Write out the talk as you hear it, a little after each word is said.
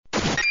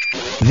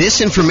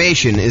This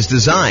information is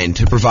designed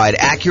to provide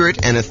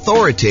accurate and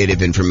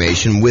authoritative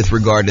information with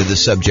regard to the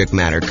subject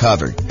matter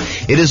covered.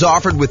 It is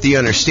offered with the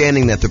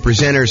understanding that the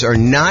presenters are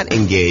not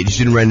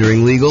engaged in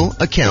rendering legal,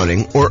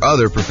 accounting, or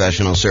other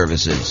professional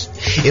services.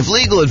 If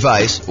legal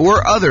advice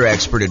or other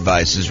expert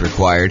advice is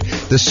required,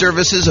 the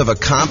services of a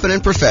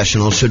competent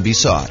professional should be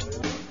sought.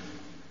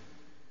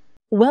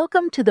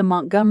 Welcome to the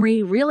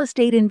Montgomery Real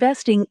Estate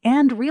Investing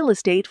and Real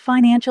Estate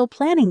Financial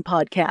Planning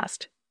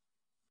Podcast.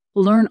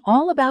 Learn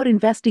all about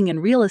investing in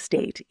real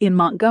estate in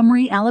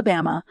Montgomery,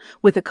 Alabama,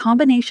 with a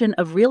combination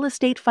of real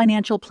estate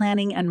financial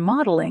planning and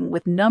modeling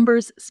with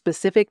numbers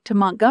specific to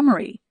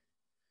Montgomery,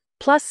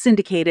 plus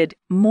syndicated,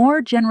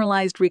 more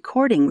generalized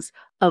recordings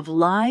of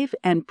live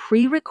and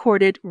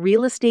pre-recorded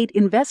real estate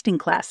investing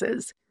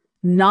classes,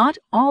 not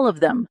all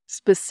of them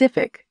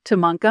specific to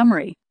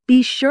Montgomery.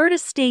 Be sure to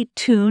stay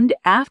tuned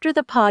after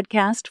the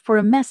podcast for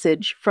a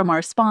message from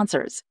our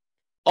sponsors.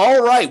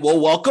 All right. Well,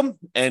 welcome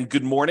and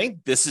good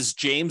morning. This is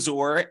James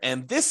Orr,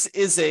 and this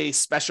is a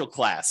special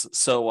class.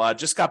 So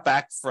just got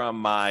back from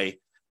my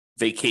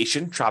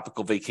vacation,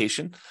 tropical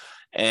vacation,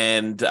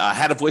 and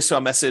had a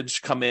voicemail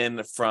message come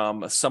in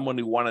from someone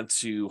who wanted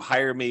to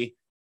hire me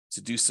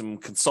to do some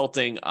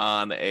consulting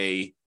on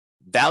a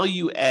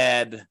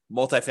value-add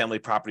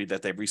multifamily property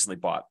that they recently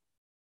bought.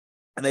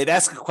 And they'd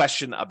ask a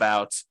question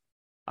about,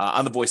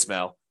 on the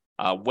voicemail,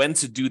 when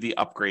to do the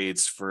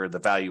upgrades for the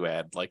value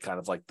add, like kind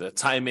of like the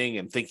timing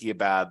and thinking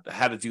about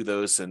how to do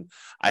those. And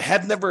I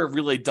had never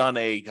really done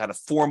a kind of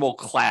formal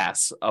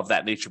class of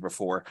that nature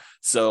before.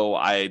 So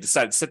I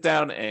decided to sit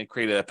down and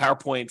create a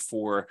PowerPoint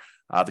for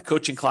the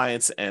coaching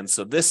clients. And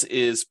so this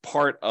is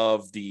part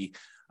of the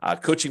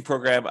coaching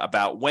program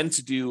about when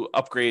to do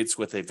upgrades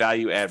with a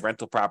value add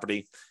rental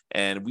property.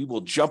 And we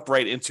will jump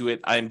right into it.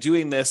 I'm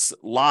doing this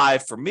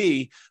live for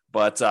me,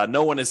 but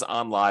no one is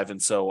on live.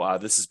 And so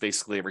this is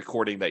basically a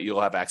recording that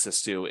you'll have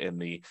access to in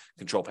the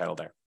control panel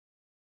there.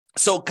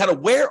 So kind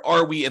of where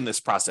are we in this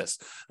process?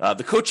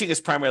 The coaching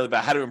is primarily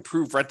about how to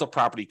improve rental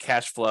property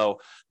cash flow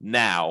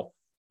now.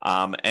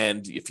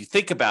 And if you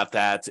think about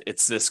that,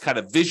 it's this kind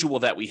of visual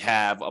that we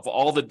have of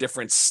all the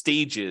different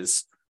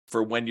stages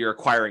for when you're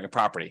acquiring a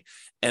property.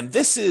 And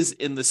this is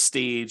in the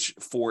stage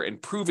for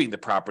improving the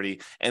property.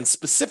 And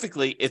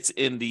specifically, it's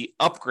in the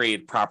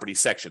upgrade property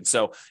section.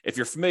 So if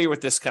you're familiar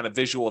with this kind of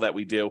visual that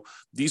we do,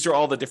 these are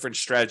all the different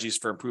strategies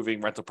for improving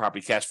rental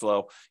property cash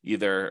flow,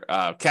 either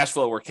cash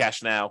flow or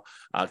cash now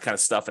kind of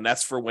stuff. And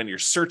that's for when you're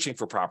searching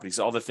for properties,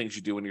 all the things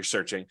you do when you're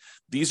searching.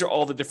 These are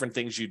all the different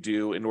things you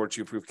do in order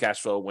to improve cash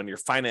flow when you're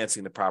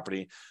financing the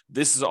property.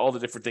 This is all the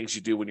different things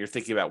you do when you're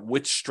thinking about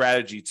which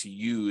strategy to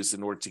use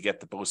in order to get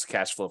the most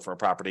cash flow for a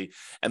property.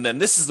 And then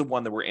this is the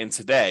one that we're in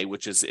today,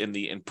 which is in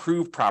the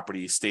improved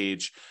property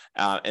stage.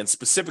 And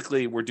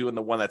specifically, we're doing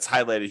the one that's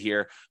highlighted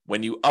here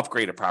when you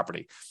upgrade a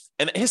property.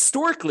 And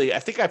historically, I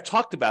think I've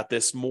talked about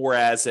this more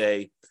as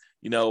a,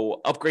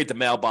 upgrade the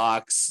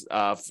mailbox,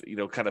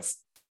 kind of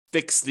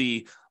fix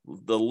the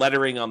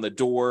lettering on the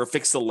door,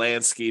 fix the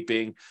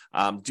landscaping,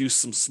 do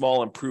some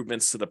small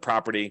improvements to the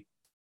property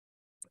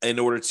in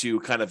order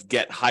to kind of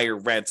get higher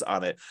rent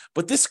on it.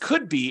 But this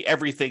could be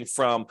everything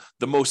from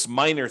the most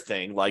minor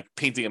thing, like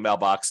painting a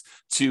mailbox,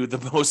 to the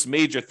most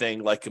major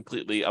thing, like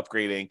completely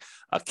upgrading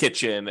a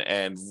kitchen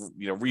and,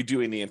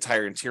 redoing the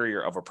entire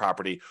interior of a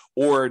property,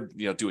 or,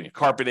 doing a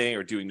carpeting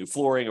or doing new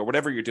flooring or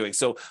whatever you're doing.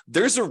 So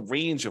there's a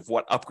range of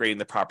what upgrading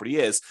the property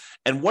is.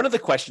 And one of the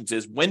questions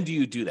is, when do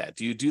you do that?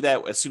 Do you do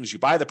that as soon as you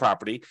buy the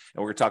property? And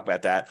we're going to talk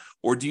about that.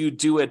 Or do you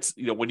do it,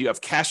 when you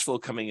have cash flow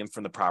coming in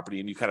from the property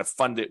and you kind of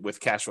fund it with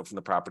cash flow from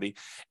the property?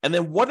 And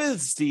then what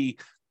is the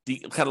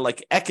kind of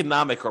like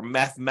economic or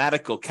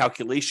mathematical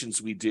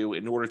calculations we do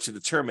in order to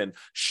determine,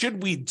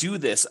 should we do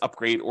this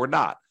upgrade or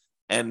not?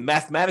 And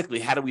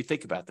mathematically, how do we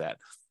think about that?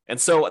 And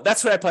so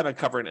that's what I plan on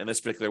covering in this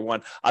particular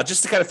one.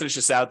 Just to kind of finish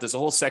this out, there's a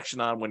whole section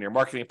on when you're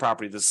marketing a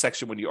property. There's a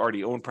section when you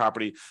already own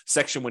property,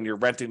 section when you're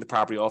renting the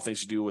property, all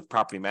things you do with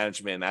property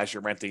management and as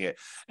you're renting it.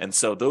 And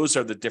so those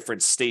are the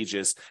different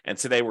stages. And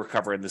today we're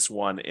covering this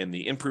one in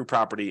the improved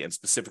property and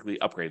specifically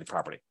upgraded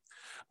property.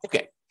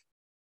 Okay.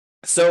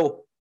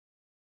 So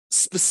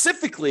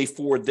specifically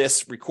for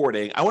this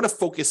recording, I want to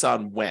focus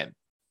on when.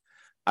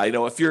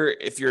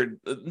 If you're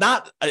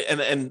not,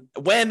 and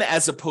when,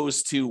 as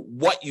opposed to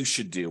what you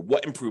should do,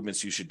 what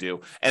improvements you should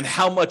do, and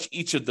how much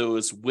each of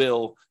those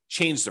will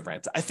change the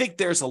rent. I think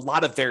there's a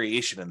lot of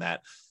variation in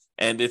that,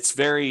 and it's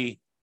very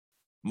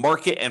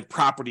market and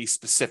property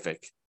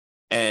specific.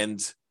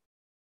 And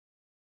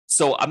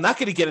so I'm not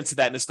going to get into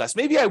that in this class.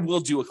 Maybe I will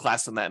do a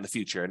class on that in the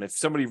future. And if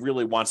somebody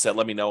really wants that,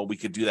 let me know. We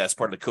could do that as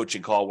part of the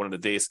coaching call one of the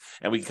days,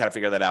 and we can kind of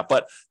figure that out.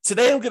 But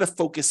today I'm going to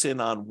focus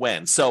in on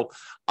when. So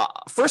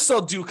first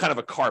I'll do kind of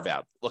a carve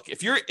out. Look,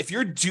 if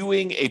you're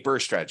doing a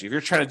BRRRR strategy, if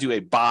you're trying to do a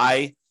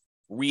buy,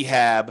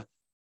 rehab,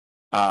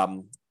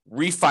 rent,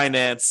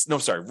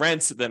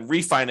 then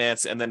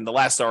refinance, and then the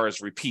last R is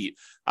repeat.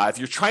 If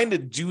you're trying to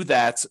do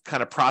that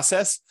kind of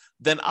process,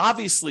 then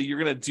obviously you're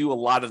going to do a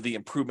lot of the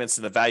improvements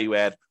in the value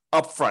add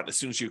upfront as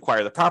soon as you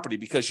acquire the property,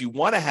 because you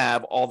want to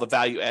have all the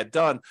value add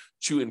done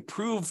to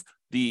improve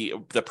the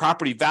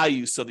property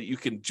value so that you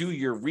can do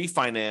your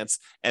refinance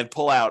and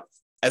pull out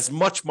as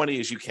much money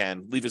as you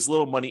can, leave as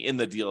little money in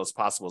the deal as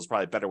possible is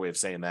probably a better way of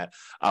saying that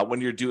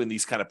when you're doing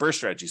these kind of burst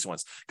strategies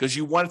ones, because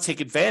you want to take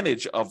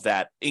advantage of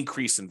that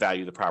increase in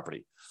value of the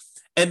property.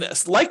 And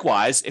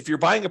likewise, if you're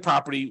buying a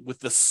property with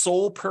the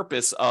sole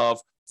purpose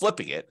of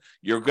flipping it,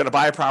 you're going to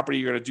buy a property,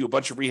 you're going to do a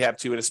bunch of rehab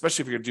to it,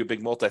 especially if you're going to do a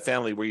big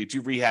multifamily where you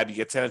do rehab, you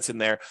get tenants in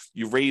there,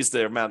 you raise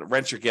the amount of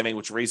rent you're getting,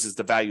 which raises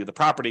the value of the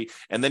property,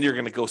 and then you're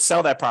going to go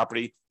sell that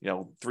property,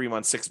 3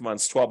 months, 6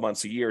 months, 12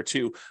 months, a year or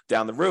two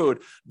down the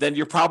road, then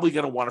you're probably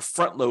going to want to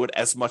front load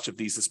as much of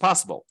these as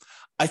possible.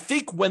 I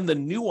think when the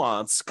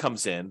nuance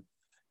comes in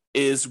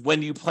is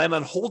when you plan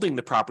on holding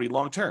the property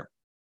long term.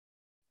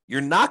 You're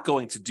not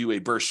going to do a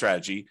burst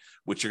strategy,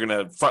 which you're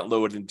going to front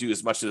load and do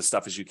as much of this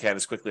stuff as you can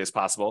as quickly as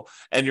possible.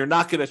 And you're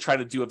not going to try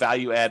to do a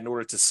value add in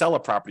order to sell a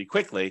property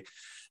quickly.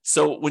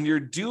 So when you're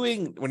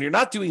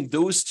not doing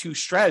those two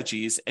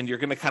strategies and you're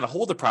going to kind of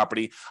hold the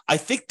property, I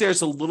think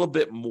there's a little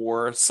bit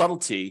more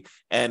subtlety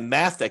and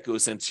math that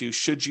goes into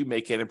should you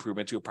make an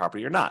improvement to a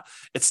property or not.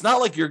 It's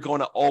not like you're going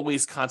to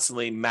always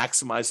constantly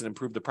maximize and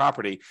improve the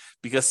property,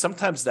 because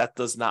sometimes that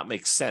does not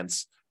make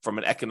sense from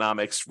an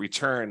economics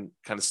return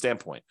kind of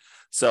standpoint.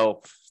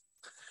 So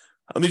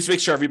let me just make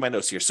sure I read my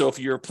notes here. So if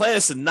your plan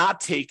is to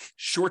not take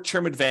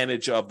short-term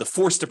advantage of the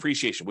forced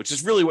appreciation, which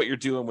is really what you're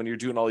doing when you're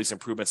doing all these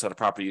improvements on a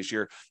property, is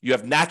you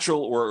have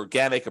natural or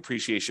organic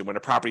appreciation when a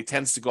property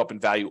tends to go up in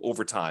value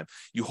over time.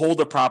 You hold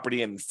a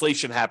property and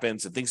inflation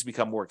happens and things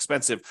become more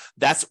expensive.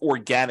 That's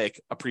organic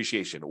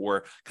appreciation,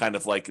 or kind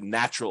of like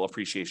natural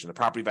appreciation. The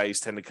property values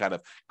tend to kind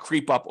of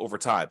creep up over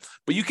time.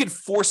 But you can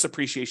force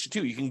appreciation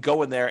too. You can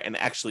go in there and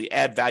actually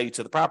add value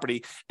to the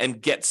property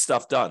and get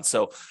stuff done.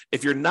 So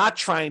if you're not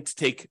trying to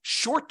take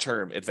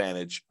short-term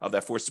advantage of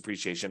that forced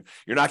appreciation,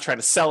 you're not trying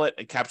to sell it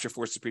and capture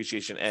forced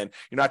appreciation, and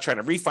you're not trying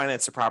to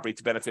refinance the property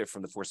to benefit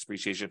from the forced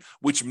appreciation,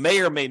 which may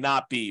or may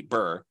not be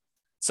BRRRR.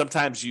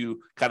 Sometimes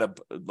you kind of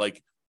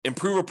like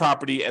improve a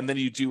property and then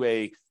you do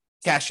a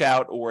cash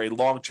out or a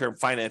long-term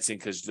financing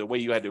because the way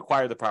you had to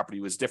acquire the property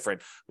was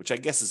different, which I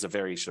guess is a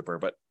variation of BRRRR,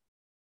 but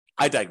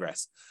I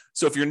digress.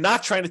 So if you're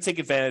not trying to take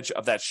advantage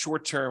of that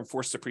short-term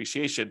forced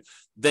appreciation,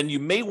 then you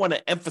may want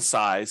to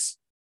emphasize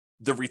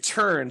the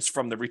returns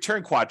from the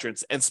return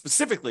quadrants, and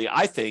specifically,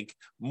 I think,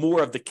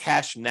 more of the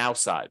cash now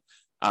side.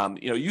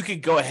 You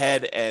could go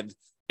ahead and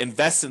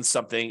invest in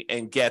something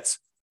and get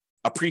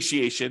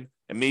appreciation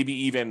and maybe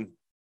even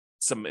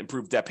some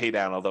improved debt pay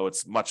down, although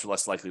it's much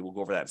less likely. We'll go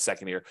over that in a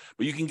second here.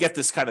 But you can get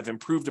this kind of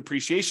improved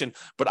appreciation.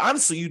 But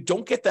honestly, you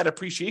don't get that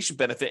appreciation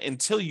benefit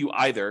until you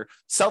either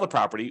sell the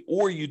property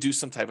or you do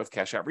some type of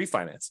cash out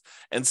refinance.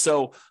 And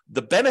so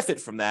the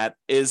benefit from that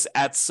is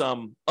at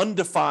some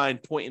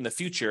undefined point in the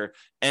future,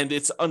 and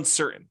it's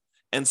uncertain.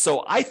 And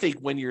so I think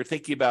when you're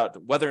thinking about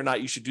whether or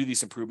not you should do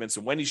these improvements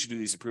and when you should do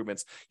these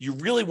improvements, you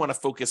really want to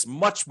focus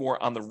much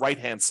more on the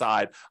right-hand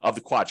side of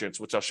the quadrants,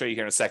 which I'll show you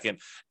here in a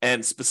second,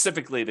 and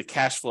specifically the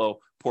cash flow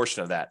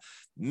portion of that.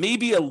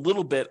 Maybe a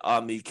little bit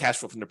on the cash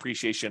flow from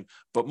depreciation,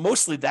 but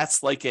mostly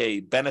that's like a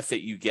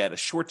benefit you get, a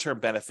short-term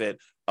benefit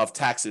of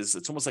taxes.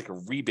 It's almost like a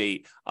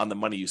rebate on the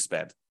money you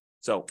spend.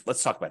 So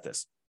let's talk about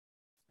this.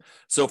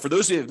 So for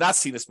those of you who have not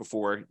seen this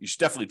before, you should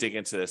definitely dig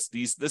into this.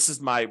 This is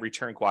my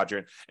return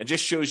quadrant, and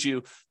just shows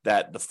you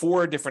that the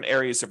 4 different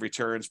areas of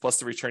returns plus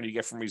the return you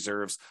get from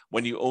reserves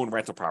when you own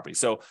rental property.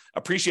 So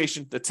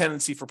appreciation, the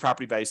tendency for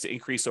property values to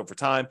increase over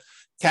time.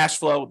 Cash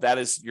flow, that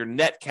is your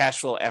net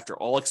cash flow after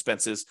all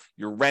expenses,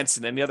 your rents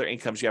and any other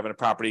incomes you have in a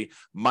property,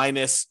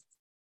 minus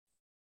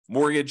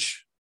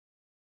mortgage,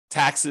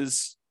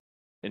 taxes,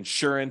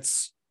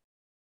 insurance,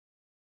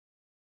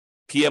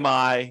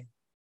 PMI,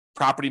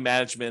 property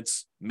management,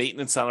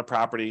 maintenance on a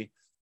property,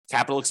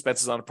 capital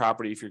expenses on a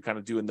property, if you're kind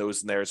of doing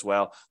those in there as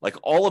well. Like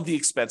all of the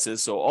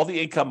expenses, so all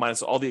the income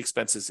minus all the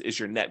expenses is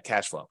your net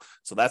cash flow.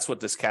 So that's what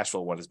this cash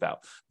flow one is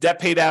about. Debt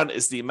pay down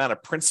is the amount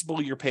of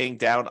principal you're paying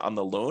down on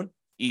the loan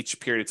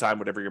each period of time,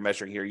 whatever you're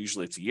measuring here.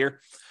 Usually it's a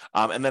year.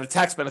 And then the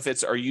tax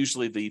benefits are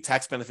usually the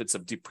tax benefits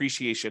of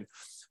depreciation.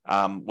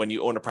 When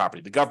you own a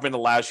property, the government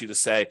allows you to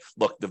say,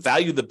 look, the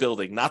value of the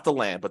building, not the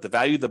land, but the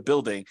value of the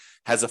building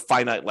has a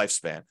finite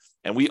lifespan.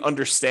 And we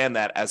understand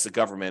that as the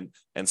government,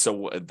 and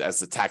so as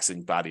the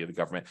taxing body of the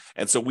government.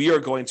 And so we are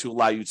going to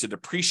allow you to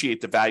depreciate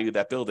the value of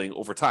that building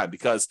over time,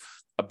 because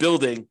a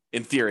building,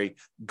 in theory,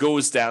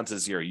 goes down to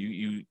zero.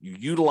 You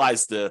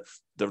utilize the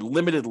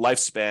limited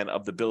lifespan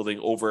of the building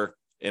over,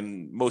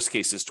 in most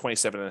cases,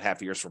 27 and a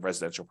half years for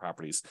residential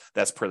properties.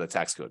 That's per the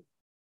tax code.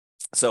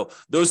 So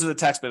those are the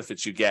tax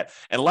benefits you get.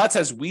 And a lot of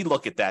times we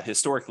look at that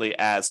historically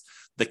as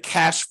the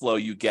cash flow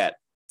you get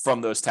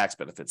from those tax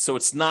benefits. So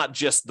it's not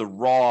just the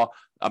raw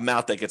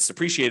amount that gets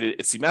depreciated,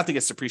 it's the amount that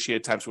gets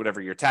depreciated times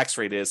whatever your tax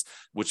rate is,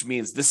 which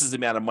means this is the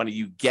amount of money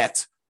you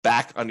get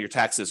back on your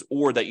taxes,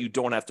 or that you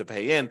don't have to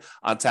pay in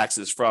on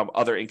taxes from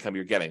other income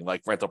you're getting,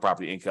 like rental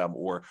property income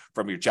or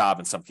from your job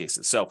in some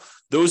cases. So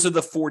those are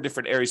the 4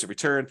 different areas of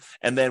return.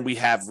 And then we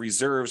have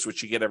reserves,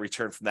 which you get a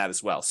return from that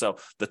as well. So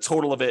the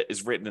total of it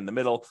is written in the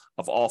middle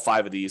of all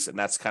 5 of these. And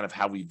that's kind of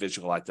how we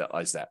visualize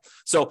that.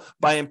 So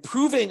by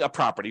improving a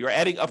property or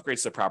adding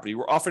upgrades to the property,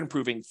 we're often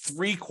improving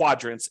 3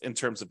 quadrants in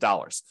terms of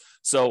dollars.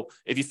 So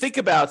if you think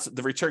about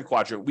the return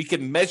quadrant, we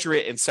can measure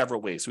it in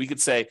several ways. We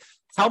could say,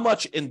 how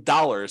much in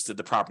dollars did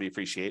the property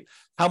appreciate?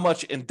 How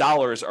much in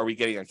dollars are we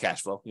getting on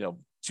cash flow?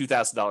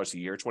 $2,000 a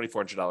year,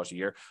 $2,400 a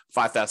year,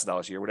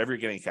 $5,000 a year, whatever you're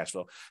getting in cash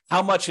flow.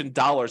 How much in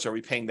dollars are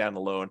we paying down the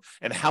loan?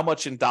 And how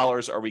much in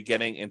dollars are we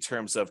getting in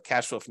terms of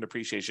cash flow from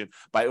depreciation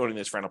by owning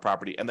this rental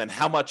property? And then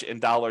how much in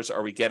dollars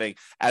are we getting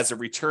as a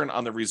return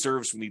on the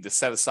reserves we need to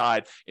set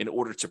aside in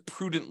order to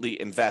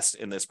prudently invest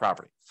in this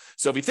property?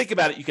 So if you think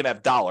about it, you can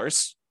have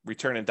dollars,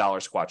 return in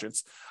dollars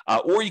quadrants,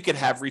 or you could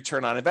have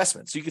return on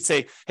investment. So you could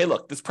say, hey,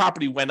 look, this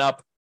property went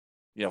up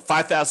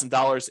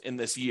 $5,000 in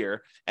this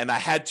year, and I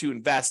had to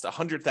invest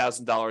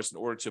 $100,000 in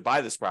order to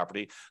buy this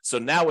property. So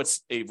now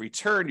it's a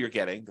return you're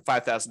getting, the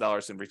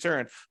 $5,000 in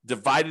return,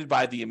 divided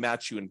by the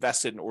amount you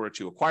invested in order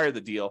to acquire the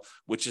deal,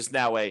 which is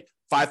now a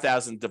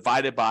 $5,000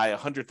 divided by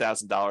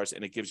 $100,000,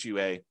 and it gives you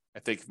I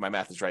think if my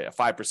math is right, a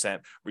 5%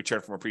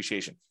 return from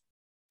appreciation.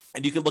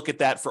 And you can look at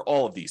that for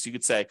all of these. You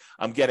could say,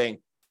 I'm getting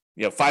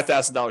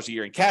 $5,000 a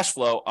year in cash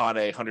flow on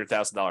a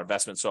 $100,000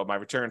 investment. So my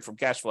return from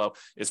cash flow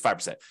is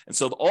 5%. And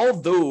so all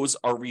of those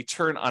are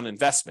return on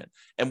investment.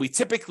 And we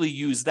typically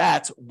use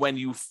that when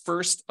you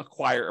first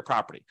acquire a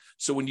property.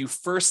 So when you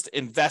first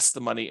invest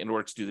the money in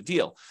order to do the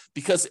deal,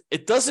 because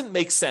it doesn't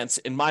make sense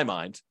in my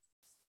mind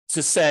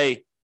to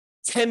say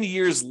 10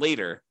 years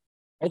later,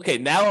 okay,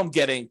 now I'm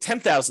getting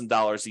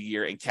 $10,000 a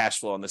year in cash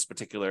flow on this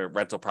particular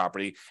rental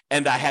property,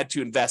 and I had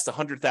to invest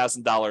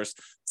 $100,000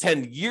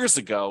 10 years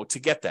ago to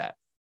get that.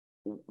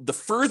 The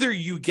further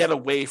you get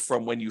away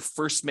from when you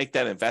first make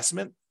that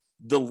investment,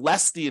 the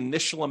less the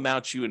initial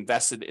amount you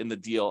invested in the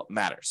deal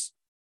matters.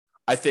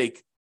 I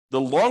think the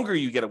longer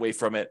you get away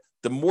from it,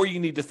 the more you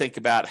need to think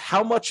about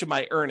how much am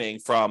I earning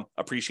from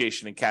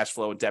appreciation and cash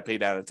flow and debt pay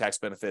down and tax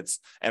benefits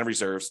and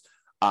reserves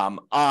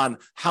on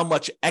how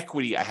much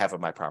equity I have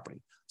in my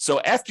property. So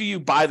after you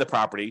buy the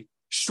property,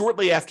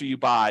 shortly after you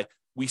buy,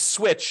 we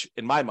switch,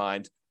 in my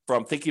mind,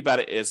 from thinking about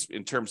it as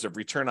in terms of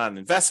return on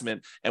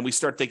investment, and we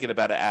start thinking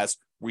about it as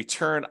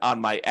return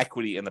on my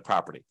equity in the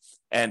property.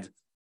 And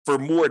for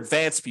more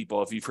advanced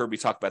people, if you've heard me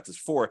talk about this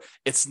before,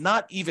 it's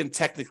not even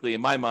technically,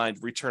 in my mind,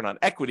 return on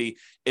equity.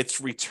 It's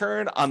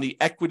return on the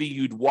equity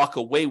you'd walk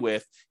away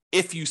with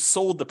if you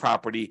sold the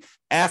property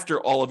after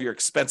all of your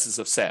expenses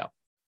of sale,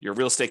 your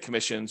real estate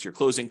commissions, your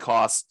closing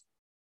costs,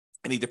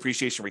 any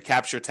depreciation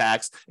recapture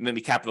tax, and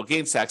any capital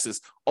gains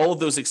taxes. All of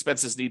those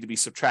expenses need to be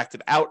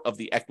subtracted out of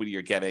the equity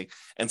you're getting.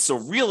 And so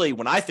really,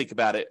 when I think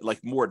about it, like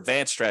more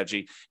advanced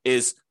strategy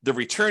is the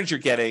returns you're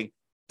getting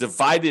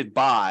divided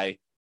by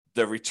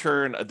the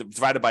return,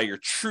 divided by your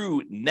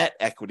true net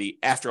equity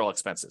after all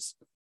expenses.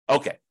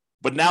 Okay,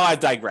 but now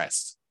I've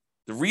digressed.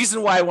 The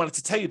reason why I wanted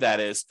to tell you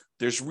that is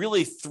there's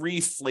really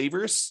 3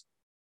 flavors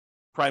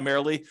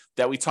primarily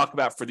that we talk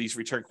about for these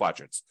return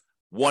quadrants.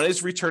 One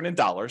is return in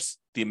dollars,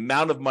 the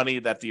amount of money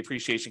that the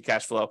appreciation,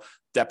 cash flow,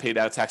 debt paid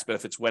out, tax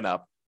benefits went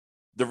up.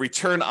 The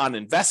return on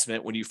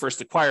investment, when you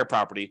first acquire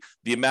property,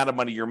 the amount of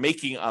money you're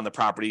making on the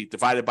property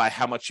divided by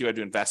how much you had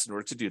to invest in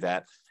order to do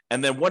that.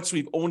 And then once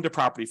we've owned a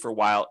property for a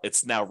while,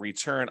 it's now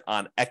return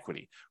on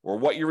equity, or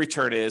what your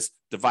return is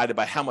divided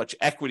by how much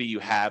equity you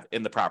have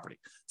in the property.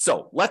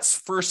 So let's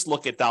first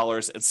look at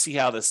dollars and see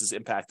how this is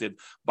impacted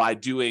by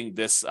doing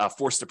this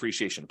forced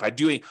depreciation, by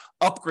doing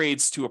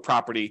upgrades to a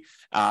property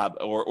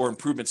or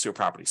improvements to a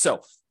property.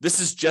 So this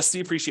is just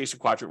the appreciation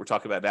quadrant we're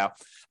talking about now.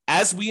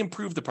 As we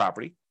improve the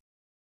property,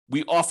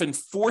 we often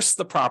force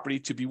the property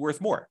to be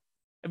worth more.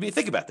 I mean,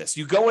 think about this.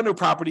 You go into a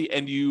property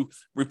and you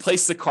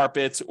replace the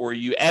carpets, or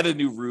you add a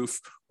new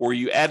roof, or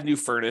you add a new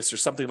furnace or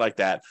something like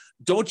that.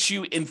 Don't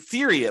you, in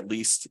theory at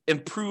least,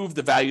 improve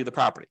the value of the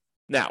property?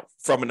 Now,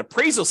 from an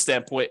appraisal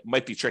standpoint, it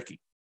might be tricky.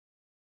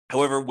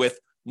 However, with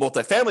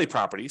multifamily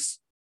properties,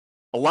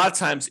 a lot of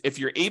times if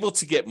you're able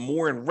to get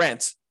more in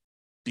rent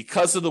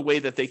because of the way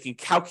that they can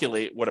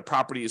calculate what a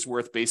property is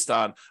worth based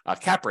on a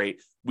cap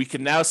rate, we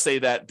can now say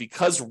that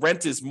because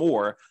rent is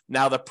more,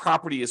 now the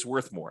property is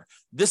worth more.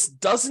 This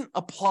doesn't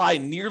apply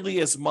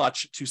nearly as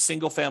much to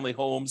single family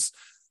homes,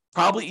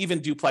 probably even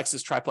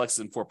duplexes, triplexes,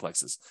 and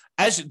fourplexes.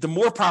 As the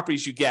more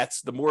properties you get,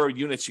 the more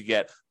units you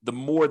get, the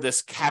more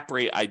this cap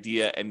rate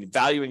idea and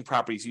valuing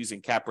properties using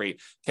cap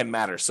rate can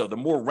matter. So the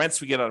more rents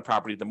we get on a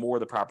property, the more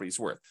the property is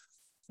worth.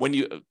 When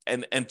you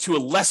and to a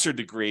lesser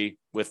degree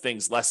with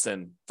things less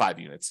than 5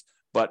 units,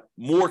 but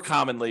more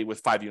commonly with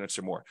 5 units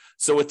or more.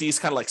 So with these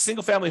kind of like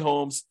single family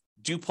homes,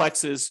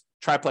 duplexes,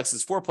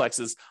 triplexes,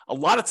 fourplexes, a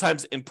lot of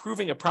times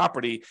improving a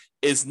property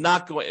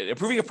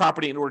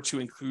in order to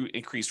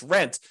increase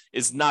rent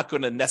is not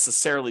going to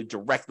necessarily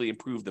directly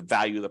improve the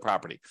value of the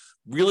property.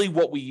 Really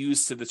what we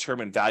use to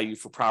determine value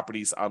for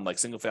properties on like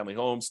single family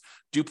homes,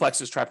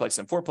 duplexes, triplexes,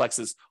 and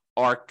fourplexes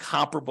are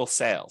comparable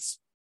sales.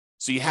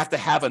 So you have to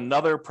have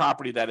another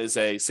property that is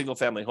a single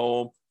family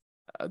home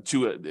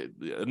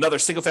another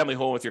single family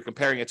home if you're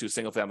comparing it to a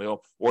single family home,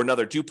 or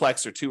another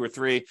duplex or 2 or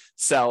 3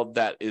 sell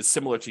that is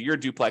similar to your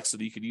duplex so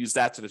that you could use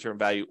that to determine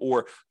value,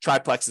 or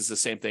triplex is the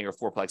same thing, or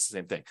fourplex is the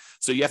same thing.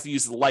 So you have to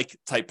use like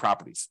type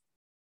properties.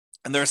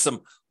 And there are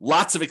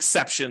lots of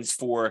exceptions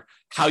for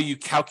how you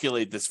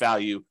calculate this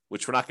value,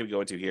 which we're not going to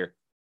go into here.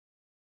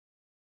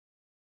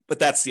 But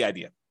that's the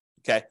idea.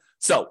 Okay.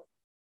 So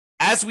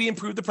as we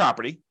improve the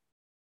property,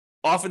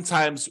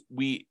 oftentimes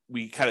we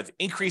kind of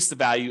increase the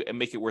value and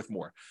make it worth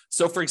more.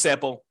 So for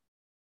example,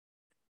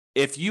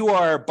 if you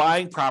are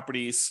buying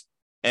properties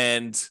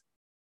and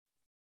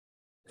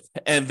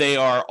they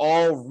are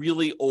all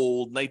really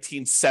old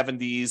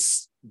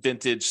 1970s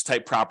vintage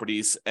type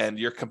properties, and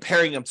you're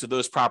comparing them to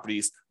those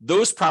properties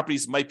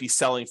might be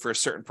selling for a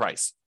certain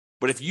price.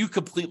 But if you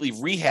completely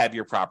rehab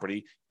your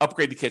property,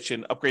 upgrade the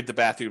kitchen, upgrade the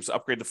bathrooms,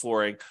 upgrade the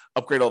flooring,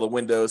 upgrade all the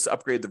windows,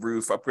 upgrade the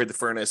roof, upgrade the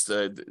furnace,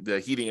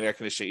 the heating and air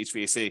conditioning,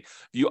 HVAC,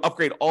 if you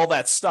upgrade all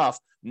that stuff,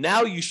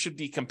 now you should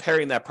be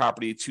comparing that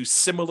property to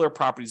similar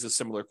properties of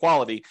similar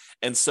quality.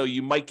 And so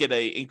you might get an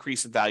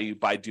increase in value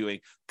by doing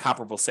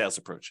comparable sales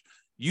approach.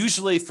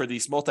 Usually for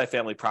these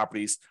multifamily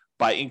properties,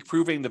 by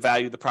improving the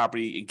value of the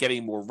property and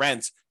getting more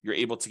rent, you're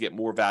able to get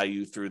more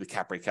value through the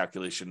cap rate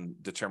calculation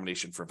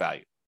determination for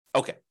value.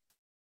 Okay.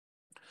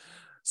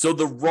 So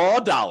the raw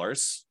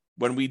dollars,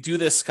 when we do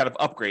this kind of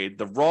upgrade,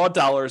 the raw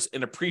dollars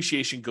in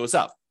appreciation goes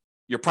up.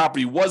 Your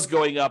property was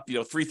going up,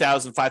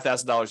 $3,000,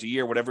 $5,000 a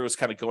year, whatever it was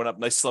kind of going up,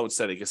 nice, slow and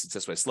steady. I guess it's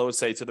this way, slow and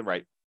steady to the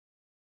right,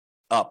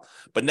 up.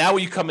 But now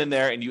when you come in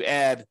there and you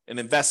add an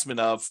investment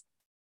of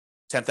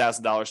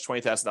 $10,000,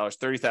 $20,000,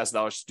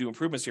 $30,000 to do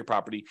improvements to your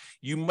property,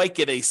 you might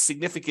get a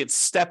significant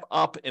step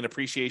up in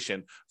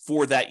appreciation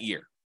for that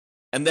year.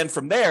 And then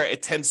from there,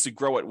 it tends to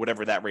grow at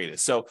whatever that rate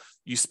is. So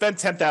you spend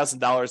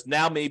 $10,000,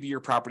 now maybe your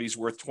property is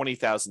worth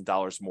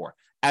 $20,000 more,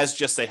 as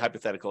just a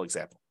hypothetical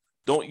example.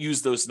 Don't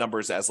use those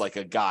numbers as like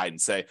a guide and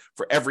say,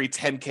 for every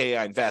 10K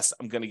I invest,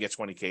 I'm going to get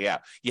 20K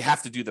out. You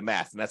have to do the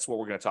math, and that's what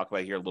we're going to talk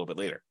about here a little bit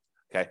later.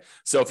 Okay.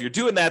 So if you're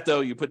doing that,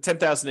 though, you put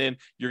 $10,000 in,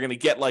 you're going to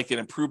get like an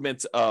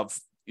improvement of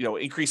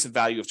increase in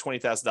value of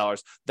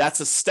 $20,000.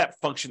 That's a step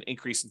function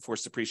increase in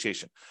forced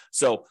depreciation.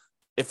 So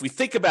if we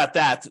think about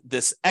that,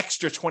 this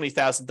extra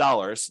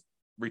 $20,000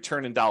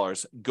 return in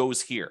dollars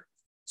goes here.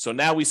 So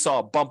now we saw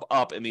a bump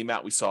up in the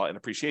amount we saw in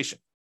appreciation.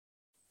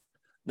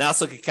 Now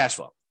let's look at cash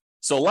flow.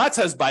 So a lot of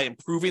times by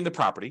improving the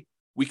property,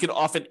 we can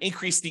often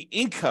increase the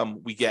income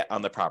we get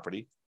on the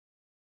property.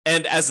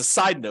 And as a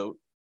side note,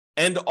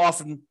 and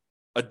often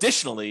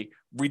additionally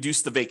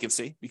reduce the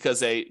vacancy,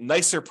 because a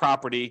nicer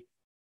property,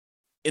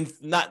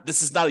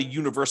 this is not a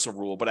universal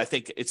rule, but I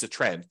think it's a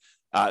trend.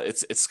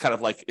 It's kind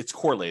of like it's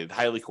correlated,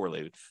 highly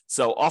correlated.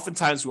 So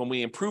oftentimes when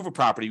we improve a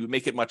property, we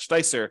make it much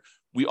nicer,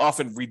 we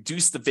often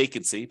reduce the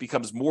vacancy,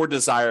 becomes more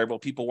desirable.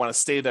 People want to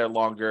stay there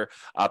longer.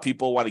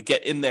 People want to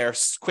get in there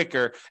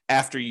quicker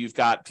after you've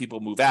got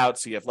people move out,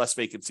 so you have less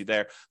vacancy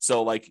there.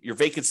 So like your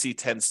vacancy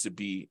tends to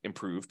be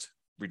improved,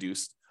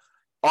 reduced.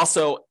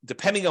 Also,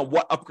 depending on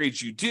what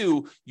upgrades you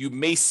do, you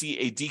may see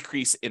a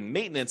decrease in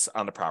maintenance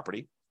on the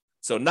property.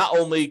 So not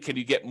only can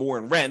you get more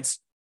in rent,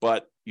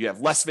 but you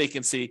have less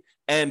vacancy.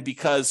 And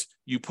because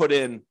you put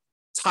in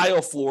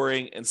tile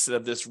flooring instead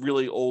of this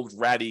really old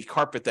ratty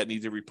carpet that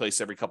needs to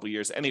replace every couple of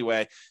years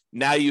anyway,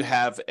 now you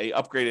have a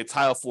upgraded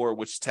tile floor,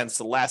 which tends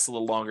to last a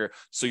little longer.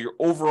 So your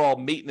overall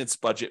maintenance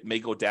budget may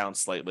go down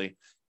slightly.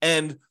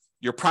 And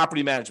your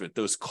property management,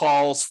 those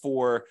calls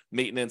for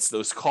maintenance,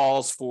 those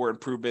calls for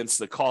improvements,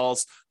 the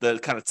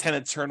kind of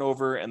tenant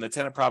turnover and the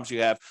tenant problems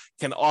you have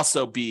can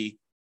also be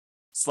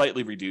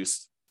slightly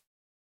reduced.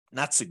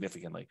 Not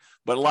significantly,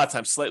 but a lot of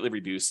times slightly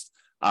reduced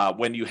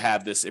when you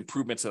have this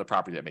improvement to the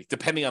property that make,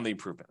 depending on the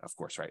improvement, of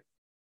course, right?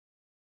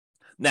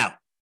 Now,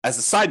 as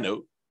a side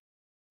note,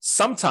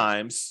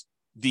 sometimes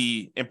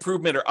the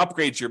improvement or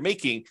upgrades you're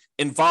making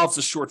involves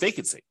a short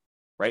vacancy,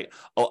 right?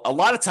 A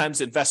lot of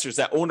times investors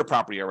that own a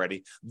property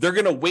already, they're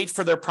going to wait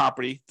for their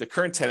property, the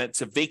current tenant,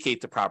 to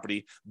vacate the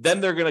property. Then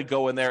they're going to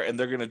go in there and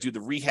they're going to do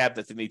the rehab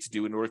that they need to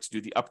do in order to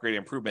do the upgrade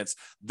improvements.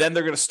 Then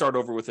they're going to start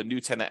over with a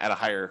new tenant at a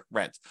higher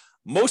rent.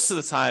 Most of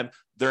the time,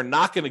 they're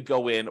not going to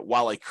go in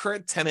while a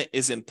current tenant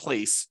is in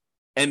place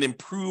and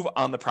improve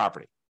on the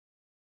property,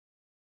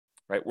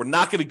 right? We're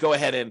not going to go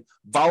ahead and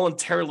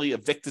voluntarily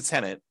evict the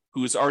tenant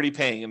who is already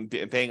paying and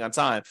paying on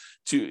time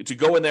to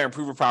go in there,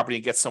 improve a property,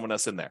 and get someone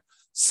else in there.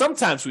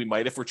 Sometimes we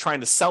might if we're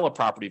trying to sell a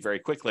property very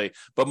quickly,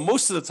 but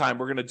most of the time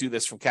we're going to do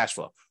this from cash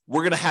flow.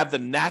 We're going to have the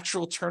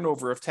natural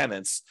turnover of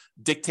tenants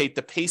dictate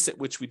the pace at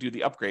which we do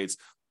the upgrades,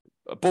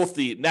 both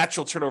the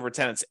natural turnover of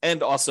tenants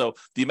and also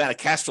the amount of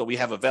cash flow we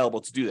have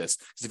available to do this.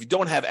 Because if you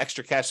don't have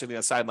extra cash sitting on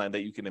the sideline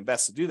that you can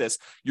invest to do this,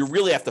 you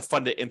really have to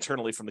fund it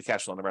internally from the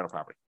cash flow on the rental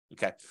property.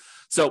 Okay.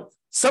 So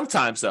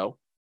sometimes though,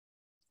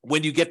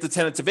 when you get the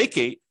tenant to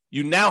vacate,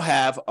 you now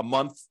have a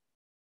month,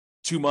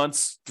 2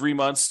 months, 3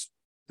 months,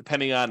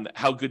 depending on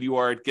how good you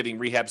are at getting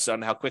rehabs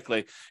done, how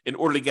quickly, in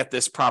order to get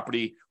this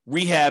property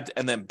rehabbed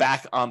and then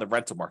back on the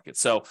rental market.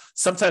 So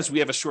sometimes we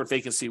have a short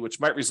vacancy,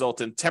 which might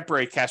result in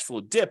temporary cash flow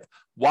dip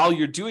while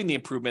you're doing the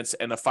improvements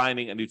and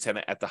finding a new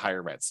tenant at the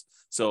higher rents.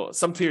 So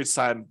some periods of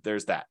time,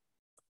 there's that.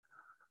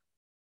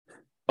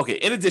 Okay,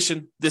 in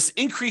addition, this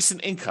increase in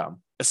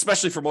income,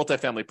 especially for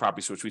multifamily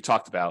properties, which we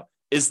talked about,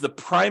 is the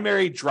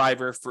primary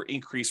driver for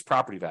increased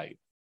property value.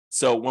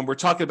 So when we're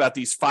talking about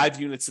these 5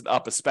 units and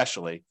up,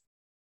 especially,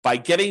 by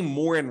getting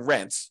more in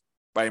rent,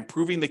 by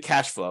improving the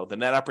cash flow, the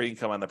net operating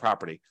income on the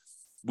property,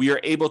 we are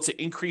able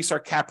to increase our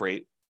cap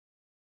rate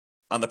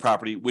on the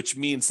property, which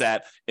means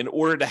that in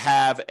order to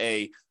have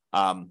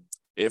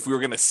if we were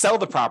going to sell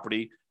the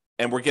property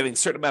and we're getting a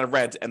certain amount of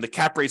rent and the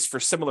cap rates for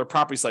similar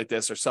properties like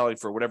this are selling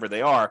for whatever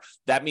they are,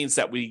 that means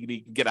that we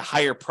can get a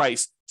higher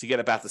price to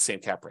get about the same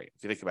cap rate,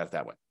 if you think about it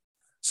that way.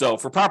 So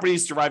for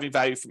properties deriving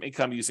value from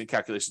income using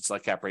calculations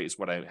like cap rate is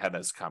what I had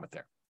as a comment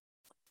there.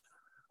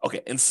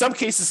 Okay, in some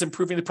cases,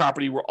 improving the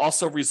property will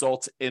also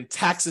result in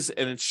taxes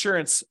and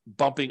insurance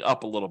bumping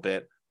up a little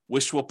bit,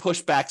 which will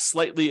push back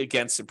slightly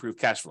against improved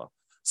cash flow.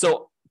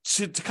 So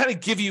to kind of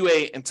give you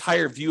an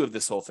entire view of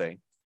this whole thing,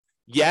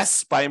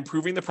 yes, by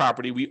improving the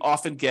property, we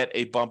often get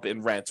a bump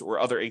in rent or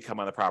other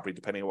income on the property,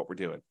 depending on what we're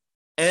doing.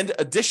 And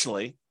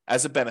additionally,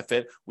 as a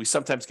benefit, we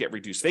sometimes get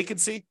reduced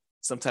vacancy,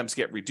 sometimes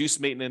get reduced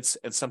maintenance,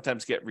 and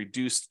sometimes get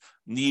reduced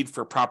need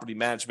for property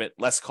management,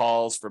 less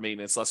calls for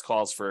maintenance, less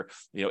calls for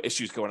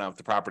issues going on with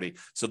the property.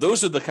 So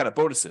those are the kind of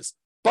bonuses.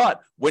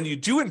 But when you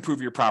do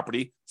improve your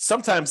property,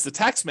 sometimes the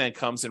tax man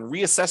comes and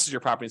reassesses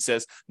your property and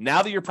says,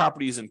 now that your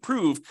property is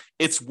improved,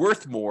 it's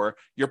worth more.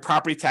 Your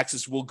property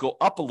taxes will go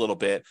up a little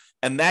bit,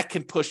 and that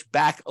can push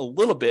back a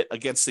little bit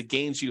against the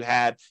gains you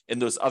had in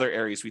those other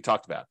areas we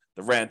talked about,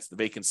 the rent, the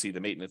vacancy,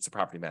 the maintenance, the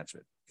property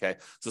management. Okay,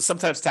 so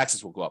sometimes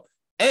taxes will go up.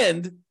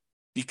 And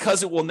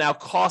because it will now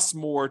cost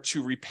more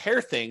to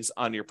repair things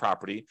on your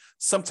property,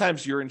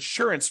 sometimes your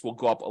insurance will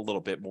go up a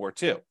little bit more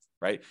too,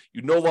 right?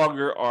 You no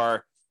longer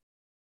are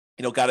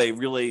got a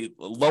really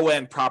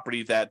low-end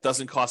property that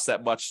doesn't cost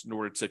that much in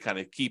order to kind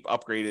of keep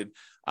upgraded.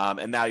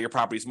 And now your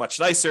property is much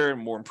nicer and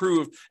more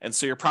improved. And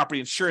so your property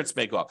insurance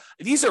may go up.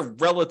 These are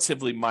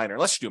relatively minor,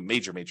 unless you do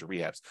major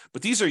rehabs,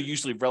 but these are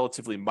usually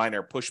relatively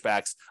minor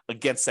pushbacks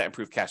against that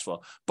improved cash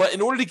flow. But in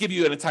order to give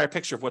you an entire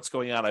picture of what's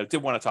going on, I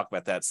did want to talk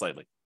about that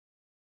slightly.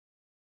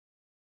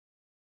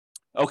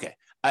 Okay.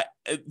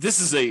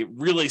 This is a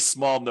really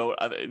small note.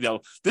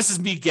 This is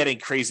me getting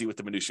crazy with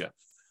the minutia.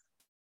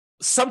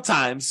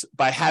 Sometimes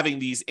by having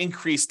these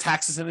increased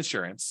taxes and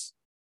insurance,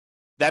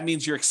 that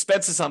means your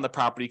expenses on the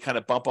property kind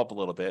of bump up a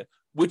little bit,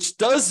 which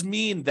does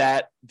mean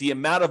that the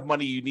amount of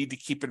money you need to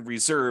keep in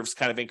reserves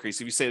kind of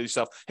increase. If you say to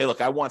yourself, hey,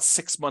 look, I want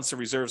 6 months of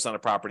reserves on a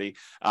property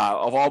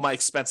of all my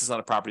expenses on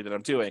a property that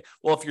I'm doing.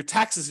 Well, if your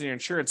taxes and your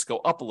insurance go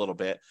up a little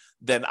bit,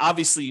 then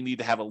obviously you need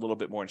to have a little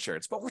bit more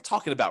insurance. But we're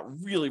talking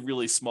about really,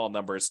 really small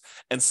numbers.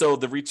 And so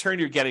the return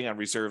you're getting on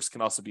reserves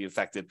can also be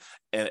affected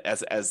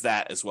as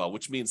that as well,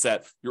 which means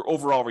that your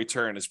overall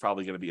return is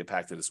probably going to be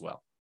impacted as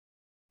well.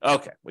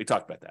 Okay, we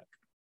talked about that.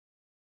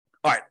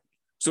 All right,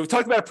 so we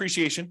talked about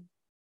appreciation.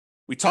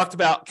 We talked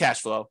about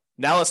cash flow.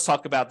 Now let's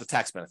talk about the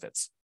tax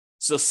benefits.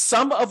 So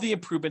some of the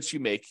improvements you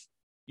make,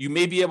 you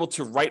may be able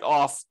to write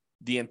off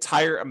the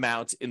entire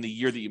amount in the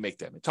year that you make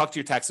them. And talk to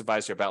your tax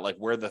advisor about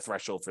where the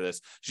threshold for this.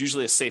 It's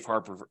usually a safe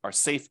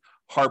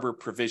harbor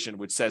provision,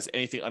 which says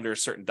anything under a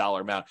certain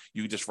dollar amount,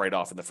 you just write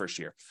off in the first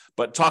year.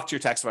 But talk to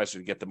your tax advisor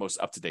to get the most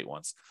up-to-date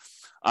ones.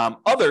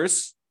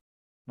 Others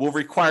will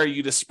require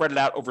you to spread it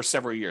out over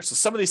several years. So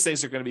some of these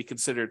things are going to be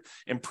considered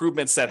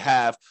improvements that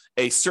have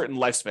a certain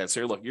lifespan.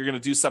 So look, you're going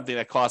to do something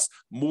that costs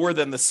more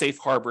than the safe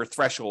harbor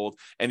threshold,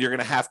 and you're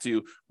going to have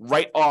to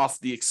write off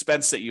the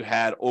expense that you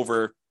had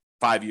over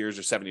 5 years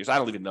or 7 years. I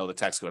don't even know the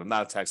tax code. I'm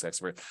not a tax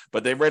expert,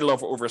 but they write it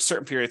over a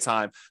certain period of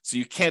time. So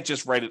you can't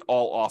just write it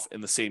all off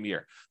in the same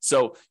year.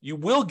 So you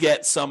will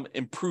get some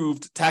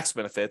improved tax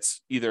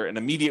benefits, either an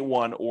immediate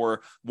one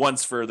or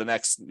ones for the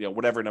next,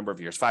 whatever number of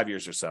years, 5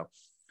 years or so.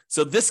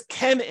 So this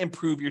can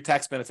improve your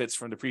tax benefits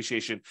from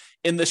depreciation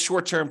in the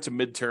short term to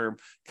midterm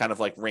kind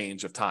of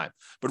range of time.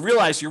 But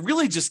realize you're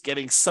really just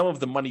getting some of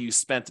the money you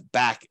spent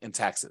back in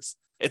taxes.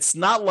 It's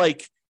not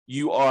like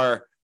you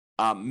are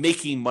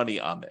making money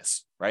on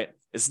this, right?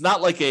 It's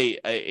not like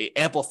a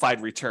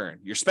amplified return.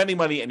 You're spending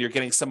money and you're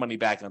getting some money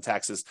back on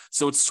taxes.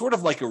 So it's sort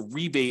of like a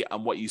rebate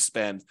on what you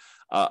spend,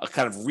 a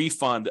kind of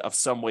refund of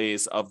some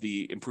ways of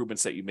the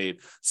improvements that you made.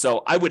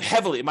 So I would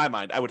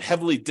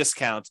heavily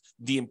discount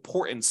the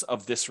importance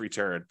of this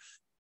return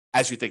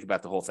as you think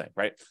about the whole thing,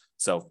 right?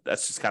 So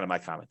that's just kind of my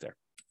comment there.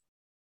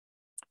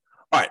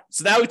 All right,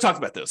 so now we talked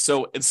about this.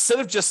 So instead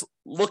of just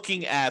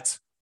looking at,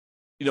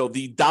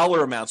 the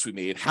dollar amounts we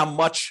made, how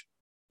much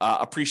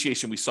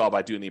appreciation we saw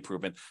by doing the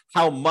improvement,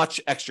 how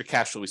much extra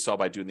cash flow we saw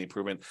by doing the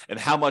improvement, and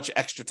how much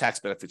extra tax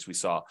benefits we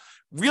saw.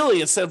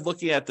 Really, instead of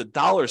looking at the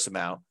dollars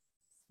amount,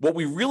 what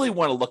we really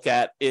want to look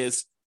at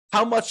is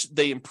how much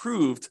they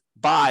improved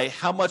by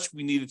how much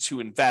we needed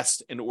to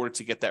invest in order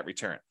to get that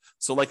return.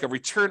 So like a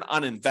return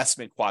on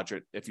investment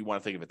quadrant, if you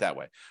want to think of it that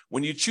way.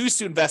 When you choose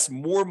to invest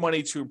more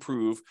money to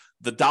improve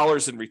the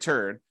dollars in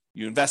return,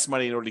 you invest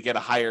money in order to get a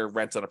higher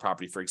rent on a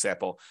property, for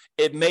example,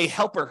 it may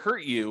help or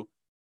hurt you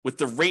with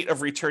the rate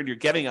of return you're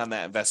getting on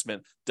that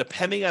investment,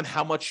 depending on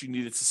how much you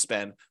needed to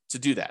spend to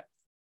do that.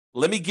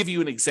 Let me give you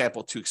an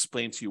example to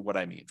explain to you what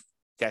I mean.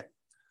 Okay.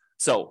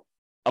 So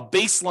a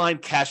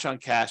baseline cash on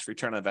cash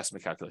return on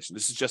investment calculation.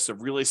 This is just a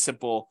really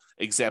simple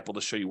example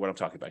to show you what I'm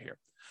talking about here.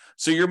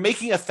 So you're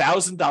making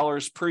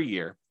 $1,000 per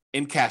year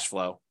in cash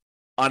flow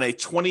on a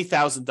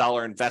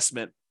 $20,000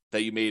 investment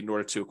that you made in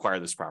order to acquire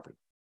this property.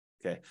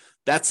 Okay.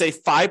 That's a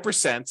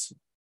 5%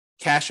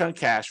 cash on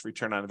cash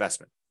return on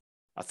investment.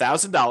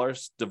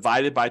 $1,000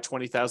 divided by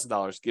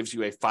 $20,000 gives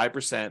you a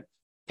 5%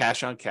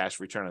 cash on cash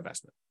return on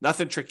investment.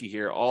 Nothing tricky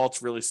here. All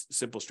it's really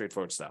simple,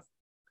 straightforward stuff.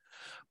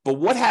 But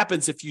what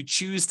happens if you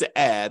choose to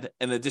add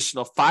an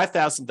additional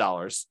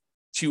 $5,000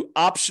 to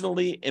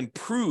optionally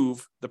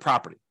improve the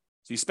property?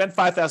 So you spend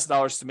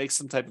 $5,000 to make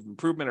some type of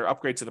improvement or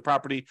upgrade to the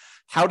property.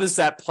 How does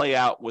that play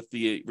out with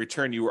the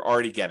return you were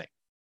already getting?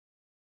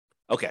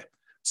 Okay.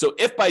 So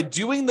if by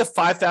doing the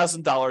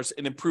 $5,000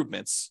 in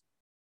improvements,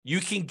 you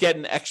can get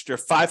an extra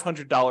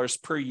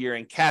 $500 per year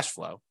in cash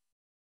flow.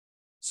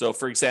 So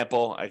for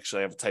example, actually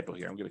I have a typo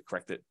here. I'm going to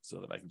correct it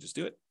so that I can just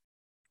do it.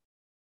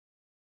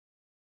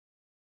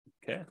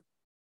 Okay.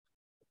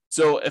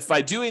 So if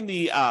by doing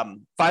the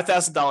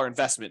 $5,000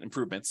 investment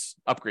improvements,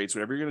 upgrades,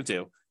 whatever you're going to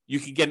do, you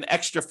can get an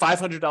extra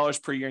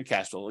 $500 per year in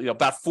cash flow.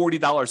 About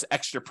 $40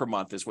 extra per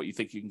month is what you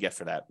think you can get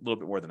for that. A little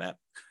bit more than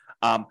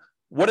that.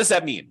 What does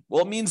that mean?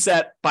 Well, it means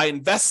that by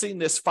investing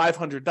this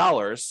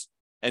 $500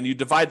 and you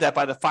divide that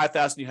by the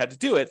 $5,000 you had to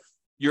do it,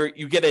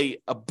 you get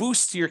a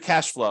boost to your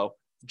cash flow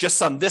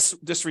just on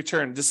this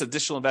return, this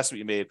additional investment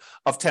you made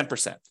of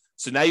 10%.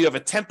 So now you have a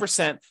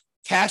 10%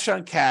 cash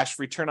on cash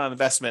return on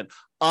investment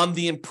on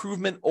the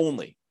improvement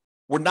only.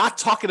 We're not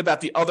talking about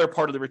the other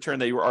part of the return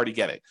that you were already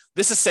getting.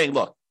 This is saying,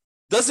 look,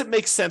 does it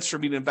make sense for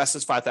me to invest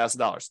this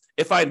 $5,000?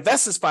 If I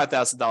invest this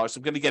 $5,000,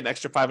 I'm going to get an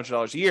extra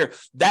 $500 a year.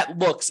 That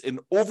looks an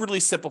overly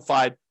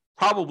simplified,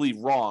 probably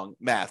wrong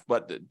math,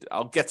 but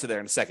I'll get to there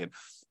in a second.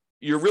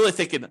 You're really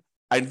thinking,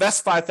 I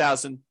invest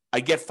 $5,000,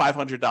 I get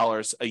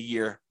 $500 a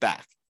year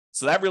back.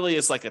 So that really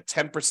is like a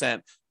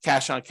 10%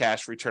 cash on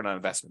cash return on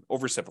investment,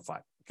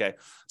 oversimplified. Okay.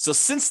 So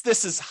since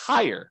this is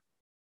higher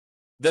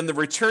than the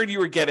return you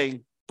were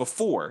getting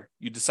before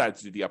you decided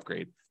to do the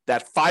upgrade,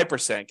 that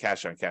 5%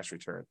 cash on cash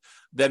return,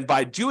 then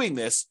by doing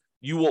this,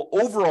 you will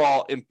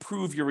overall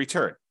improve your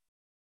return.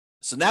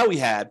 So now we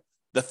had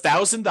the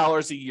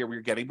 $1,000 a year we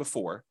were getting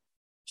before,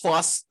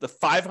 plus the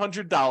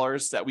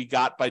 $500 that we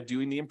got by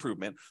doing the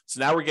improvement.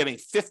 So now we're getting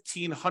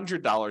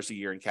 $1,500 a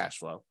year in cash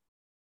flow.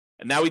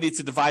 And now we need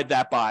to divide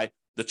that by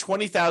the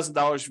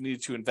 $20,000 we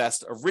needed to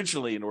invest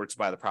originally in order to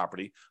buy the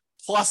property,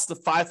 plus the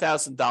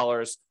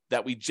 $5,000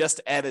 that we just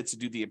added to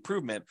do the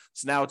improvement.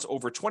 So now it's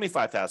over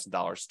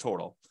 $25,000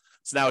 total.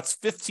 So now it's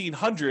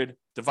 $1,500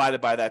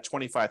 divided by that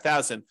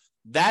 $25,000.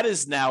 That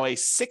is now a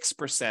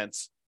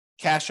 6%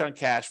 cash on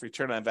cash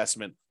return on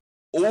investment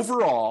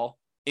overall,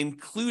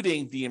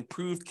 including the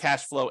improved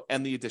cash flow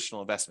and the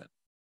additional investment.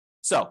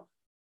 So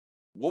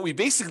what we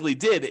basically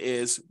did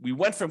is we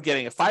went from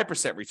getting a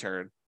 5%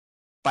 return.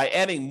 By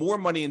adding more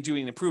money and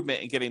doing an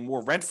improvement and getting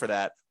more rent for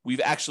that, we've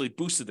actually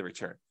boosted the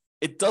return.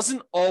 It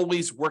doesn't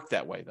always work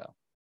that way, though.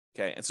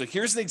 Okay. And so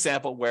here's an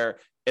example where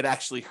it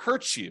actually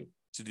hurts you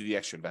to do the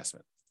extra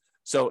investment.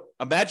 So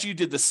imagine you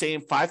did the same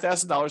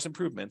 $5,000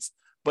 improvements,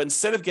 but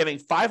instead of getting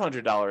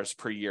 $500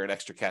 per year in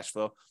extra cash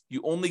flow,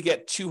 you only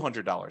get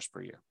 $200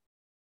 per year.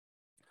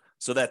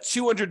 So that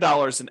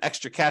 $200 in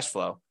extra cash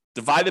flow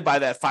divided by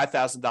that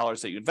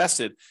 $5,000 that you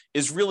invested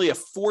is really a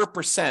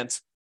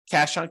 4%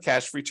 cash on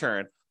cash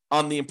return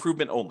on the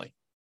improvement only.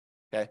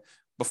 Okay.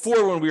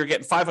 Before, when we were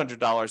getting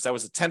 $500, that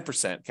was a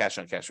 10% cash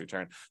on cash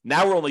return.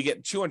 Now we're only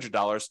getting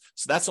 $200.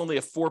 So that's only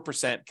a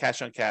 4%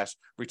 cash on cash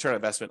return on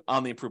investment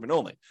on the improvement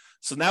only.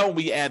 So now when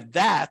we add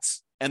that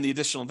and the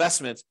additional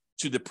investment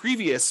to the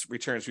previous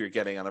returns we were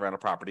getting on the rental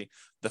property,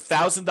 the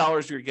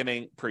 $1,000 we were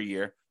getting per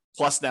year,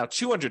 plus now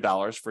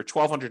 $200 for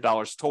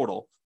 $1,200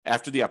 total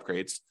after the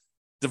upgrades,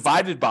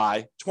 divided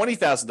by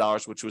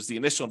 $20,000, which was the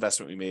initial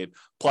investment we made,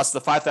 plus the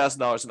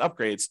 $5,000 in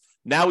upgrades.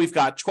 Now we've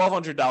got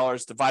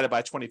 $1,200 divided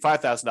by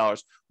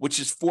 $25,000, which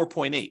is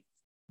 4.8.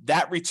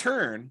 That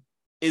return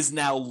is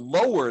now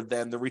lower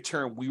than the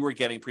return we were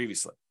getting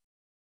previously.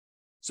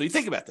 So you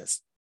think about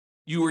this.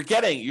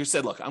 You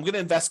said, look, I'm going to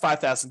invest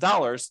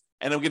 $5,000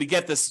 and I'm going to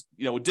get this,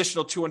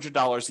 additional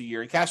 $200 a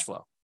year in cash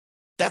flow.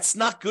 That's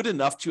not good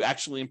enough to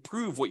actually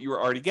improve what you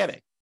were already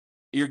getting.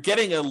 You're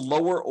getting a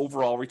lower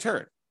overall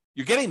return.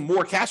 You're getting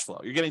more cash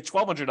flow. You're getting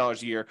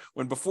 $1,200 a year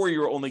when before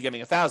you were only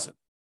getting $1,000.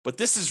 But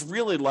this is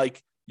really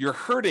like you're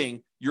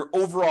hurting your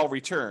overall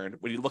return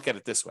when you look at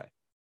it this way.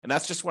 And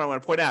that's just what I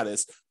want to point out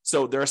is,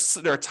 so there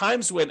are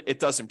times when it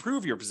does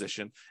improve your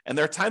position, and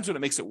there are times when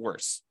it makes it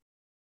worse.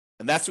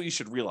 And that's what you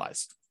should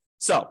realize.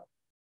 So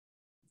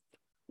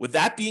with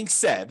that being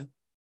said,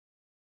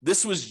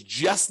 this was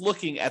just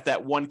looking at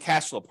that one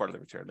cash flow part of the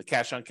return, the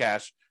cash on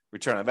cash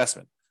return on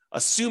investment,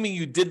 assuming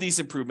you did these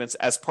improvements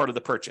as part of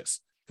the purchase.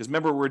 Because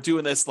remember, we're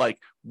doing this like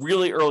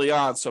really early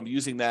on, so I'm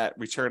using that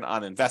return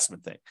on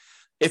investment thing.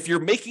 If you're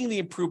making the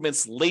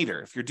improvements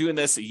later, if you're doing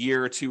this a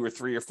year or 2 or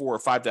 3 or 4 or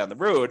 5 down the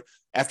road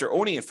after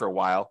owning it for a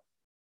while,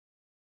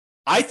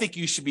 I think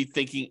you should be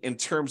thinking in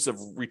terms of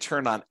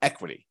return on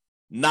equity,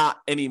 not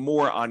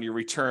anymore on your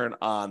return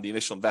on the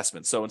initial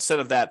investment. So instead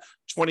of that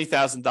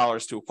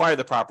 $20,000 to acquire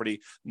the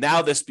property,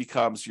 now this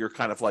becomes your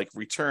kind of like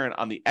return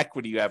on the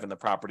equity you have in the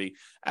property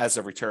as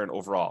a return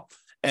overall.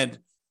 And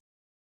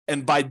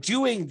by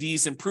doing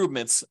these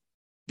improvements,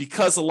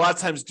 because a lot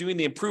of times doing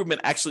the improvement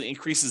actually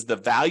increases the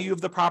value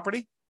of the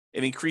property,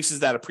 it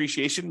increases that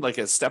appreciation like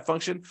a step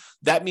function,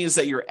 that means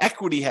that your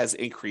equity has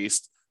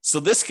increased. So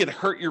this could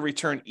hurt your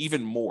return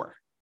even more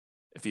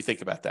if you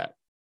think about that,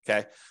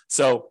 okay?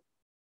 So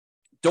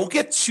don't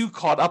get too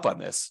caught up on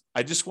this.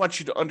 I just want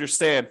you to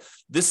understand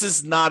this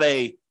is not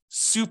a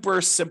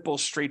super simple,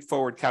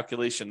 straightforward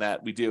calculation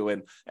that we do.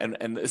 And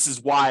this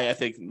is why I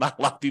think not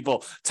a lot of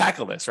people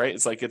tackle this, right?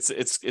 It's like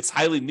it's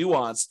highly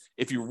nuanced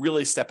if you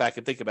really step back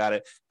and think about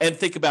it and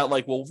think about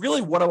like, well,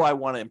 really, what do I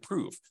want to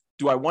improve?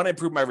 Do I want to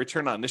improve my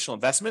return on initial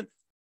investment?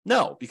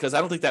 No, because I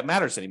don't think that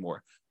matters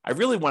anymore. I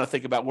really want to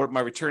think about what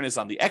my return is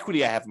on the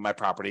equity I have in my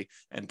property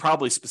and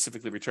probably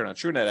specifically return on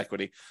true net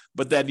equity.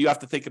 But then you have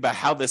to think about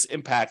how this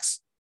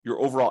impacts your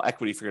overall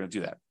equity if you're going to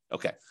do that.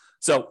 Okay,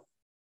 so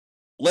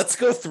let's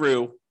go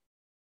through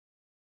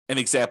an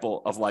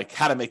example of like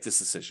how to make this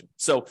decision.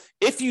 So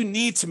if you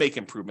need to make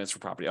improvements for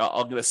property,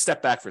 I'm going to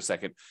step back for a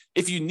second.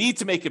 If you need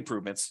to make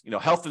improvements,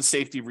 health and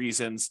safety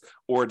reasons,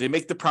 or to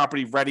make the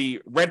property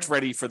rent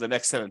ready for the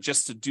next tenant,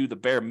 just to do the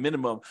bare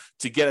minimum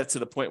to get it to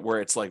the point where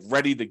it's like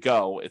ready to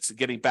go, it's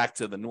getting back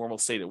to the normal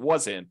state it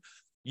was in,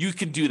 you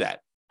can do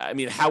that. I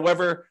mean,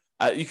 however,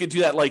 you can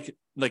do that like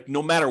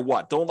no matter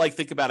what. Don't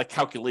think about a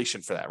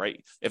calculation for that,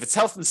 right? If it's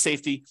health and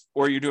safety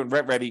or you're doing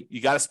rent ready, you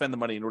got to spend the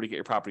money in order to get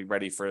your property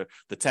ready for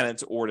the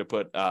tenants or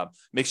to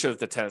make sure that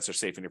the tenants are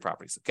safe in your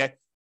properties, okay?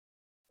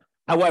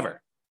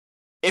 However,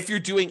 if you're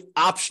doing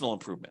optional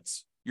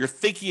improvements, you're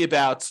thinking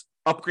about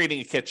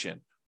upgrading a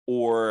kitchen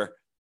or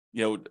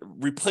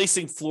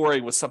replacing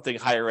flooring with something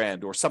higher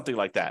end or something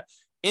like that.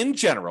 In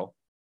general,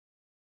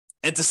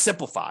 and to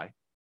simplify,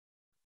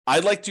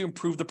 I'd like to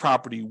improve the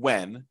property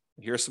when,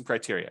 here are some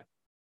criteria.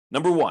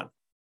 Number one,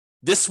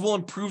 this will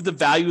improve the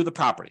value of the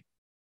property.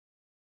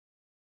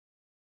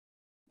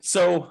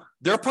 So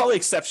there are probably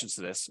exceptions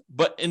to this,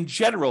 but in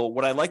general,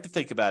 what I like to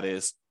think about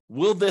is,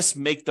 will this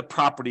make the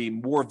property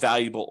more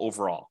valuable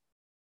overall?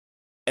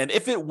 And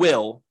if it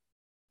will,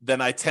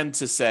 then I tend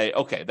to say,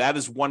 okay, that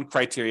is one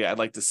criteria I'd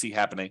like to see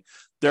happening.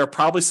 There are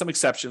probably some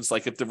exceptions,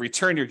 like if the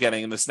return you're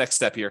getting in this next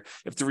step here,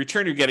 if the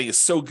return you're getting is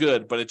so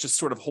good, but it just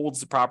sort of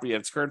holds the property at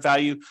its current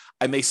value,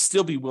 I may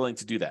still be willing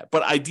to do that.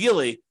 But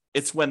ideally,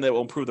 it's when they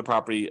will improve the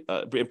property,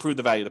 improve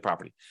the value of the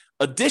property.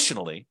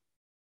 Additionally,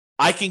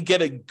 I can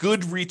get a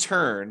good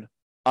return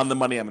on the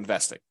money I'm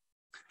investing.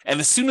 And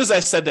as soon as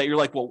I said that, you're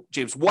like, well,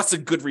 James, what's a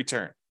good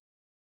return?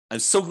 I'm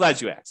so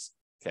glad you asked.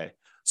 Okay.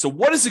 So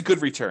what is a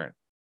good return?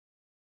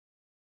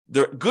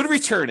 The good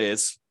return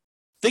is,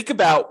 think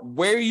about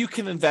where you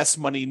can invest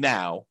money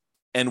now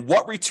and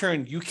what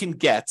return you can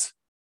get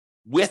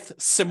with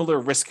similar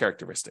risk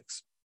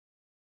characteristics.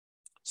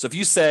 So if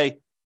you say,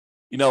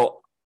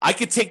 I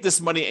could take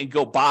this money and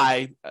go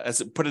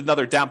put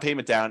another down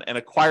payment down and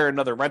acquire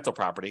another rental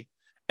property,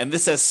 and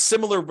this has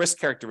similar risk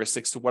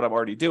characteristics to what I'm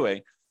already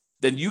doing,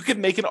 then you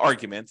can make an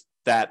argument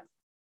that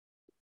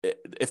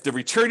if the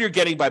return you're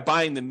getting by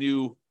buying the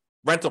new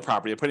rental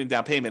property and putting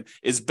down payment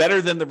is better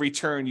than the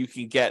return you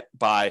can get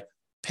by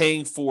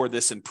paying for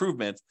this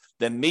improvement,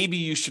 then maybe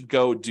you should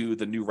go do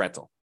the new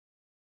rental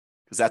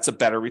because that's a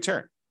better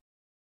return.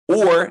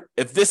 Or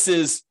if this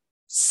is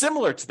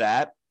similar to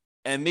that,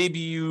 and maybe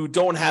you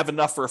don't have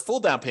enough for a full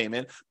down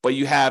payment, but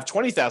you have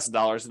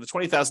 $20,000 and the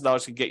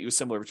 $20,000 can get you a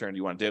similar return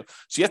you want to do.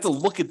 So you have to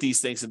look at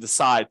these things and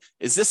decide,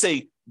 is this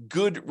a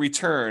good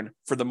return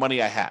for the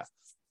money I have?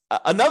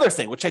 Another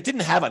thing, which I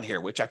didn't have on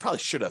here, which I probably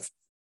should have,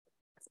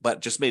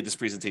 but just made this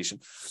presentation.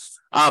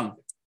 I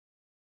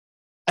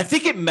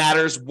think it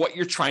matters what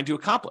you're trying to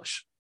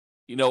accomplish.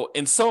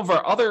 In some of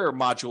our other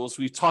modules,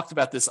 we've talked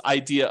about this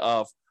idea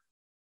of,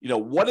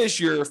 what is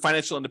your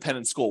financial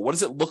independence goal? What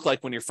does it look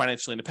like when you're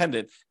financially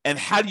independent? And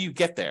how do you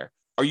get there?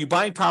 Are you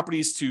buying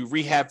properties to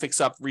rehab,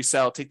 fix up,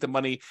 resell, take the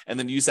money, and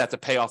then use that to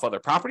pay off other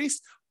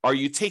properties? Are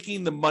you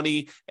taking the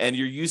money and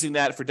you're using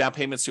that for down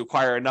payments to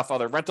acquire enough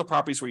other rental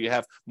properties where you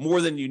have more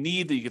than you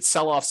need that you could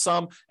sell off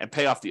some and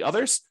pay off the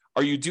others?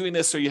 Are you doing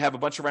this so you have a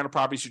bunch of rental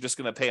properties, you're just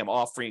going to pay them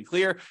off free and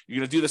clear? You're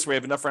going to do this where you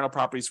have enough rental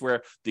properties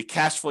where the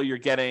cash flow you're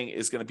getting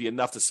is going to be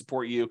enough to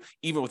support you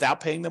even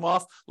without paying them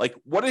off? Like,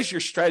 what is your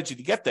strategy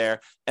to get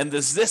there? And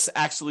does this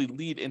actually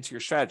lead into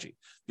your strategy?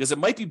 Because it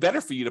might be better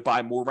for you to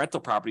buy more rental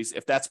properties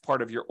if that's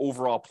part of your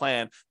overall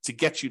plan to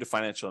get you to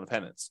financial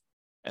independence.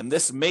 And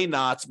this may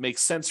not make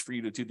sense for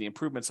you to do the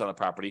improvements on the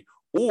property.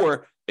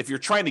 Or if you're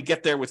trying to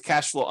get there with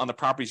cash flow on the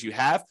properties you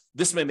have,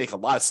 this may make a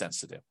lot of sense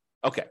to do.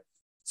 Okay.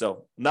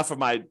 So enough of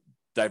my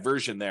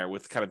diversion there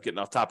with kind of getting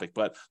off topic,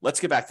 but let's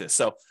get back to this.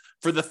 So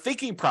for the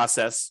thinking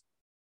process,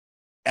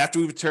 after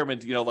we've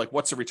determined, like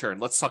what's a return,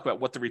 let's talk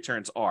about what the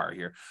returns are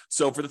here.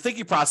 So for the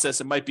thinking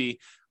process, it might be,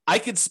 I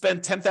could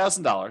spend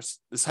 $10,000. This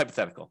is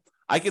hypothetical.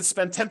 I could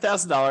spend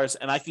 $10,000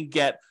 and I can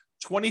get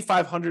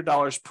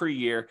 $2,500 per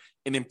year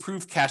in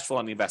improved cash flow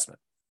on the investment.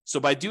 So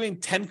by doing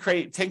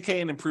 10K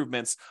in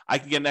improvements, I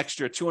can get an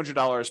extra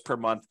 $200 per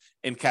month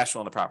in cash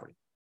flow on the property.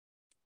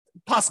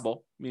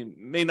 Possible. I mean,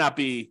 may not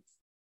be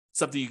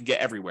something you can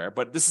get everywhere,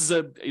 but this is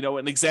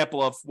an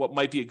example of what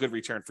might be a good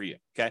return for you.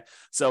 Okay.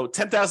 So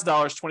 $10,000,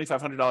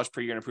 $2,500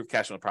 per year in improved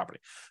cash flow on the property.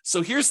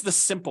 So here's the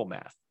simple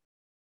math,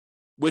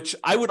 which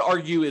I would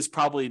argue is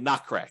probably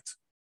not correct,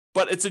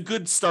 but it's a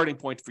good starting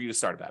point for you to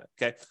start about it.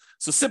 Okay.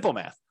 So simple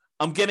math.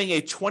 I'm getting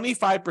a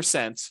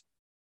 25%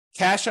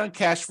 cash on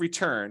cash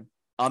return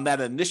on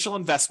that initial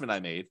investment I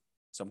made.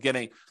 So I'm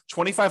getting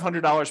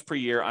 $2,500 per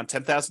year on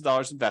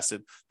 $10,000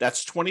 invested.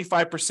 That's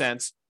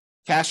 25%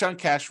 cash on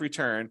cash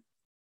return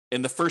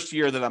in the first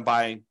year that I'm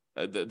buying,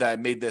 that I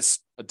made this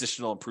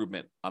additional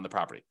improvement on the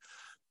property.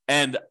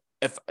 And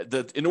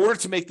in order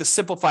to make the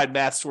simplified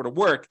math sort of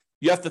work,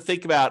 you have to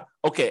think about,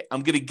 okay,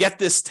 I'm going to get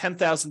this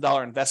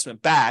 $10,000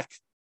 investment back,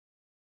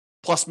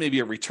 plus maybe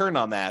a return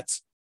on that,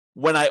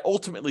 when I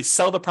ultimately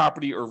sell the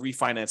property or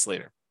refinance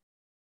later.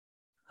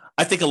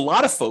 I think a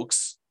lot of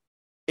folks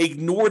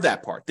ignore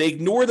that part. They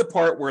ignore the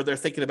part where they're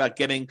thinking about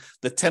getting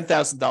the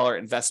 $10,000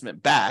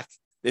 investment back.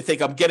 They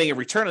think I'm getting a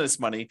return on this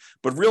money,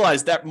 but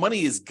realize that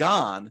money is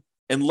gone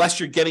unless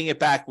you're getting it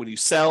back when you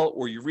sell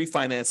or you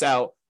refinance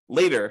out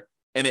later.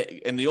 And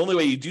the only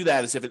way you do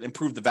that is if it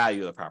improved the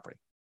value of the property.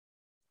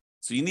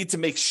 So you need to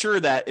make sure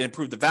that it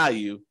improved the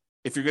value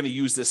if you're going to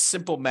use this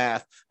simple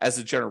math as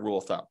a general rule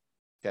of thumb.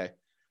 Okay.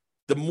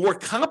 The more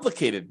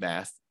complicated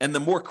math and the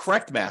more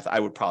correct math, I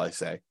would probably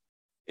say,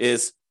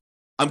 is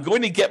I'm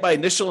going to get my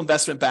initial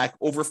investment back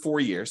over 4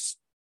 years.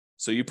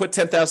 So you put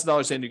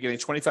 $10,000 in, you're getting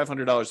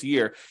 $2,500 a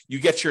year. You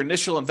get your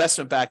initial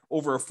investment back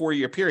over a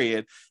 4-year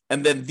period.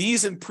 And then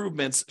these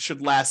improvements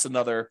should last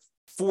another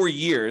 4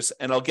 years.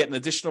 And I'll get an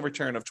additional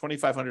return of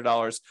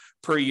 $2,500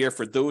 per year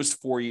for those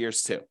 4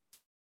 years too.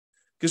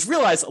 Because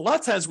realize a lot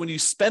of times when you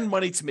spend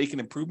money to make an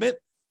improvement,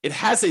 it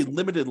has a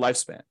limited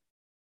lifespan.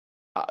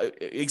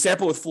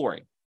 Example with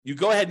flooring. You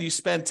go ahead and you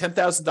spend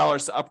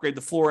 $10,000 to upgrade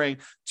the flooring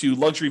to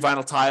luxury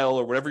vinyl tile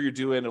or whatever you're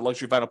doing, or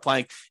luxury vinyl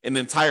plank in the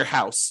entire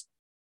house.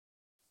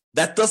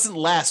 That doesn't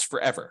last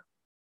forever,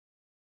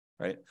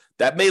 right?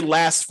 That may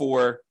last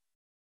for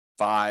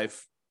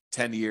 5,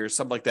 10 years,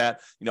 something like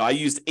that. I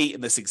used 8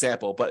 in this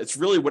example, but it's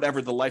really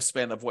whatever the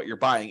lifespan of what you're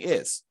buying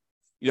is.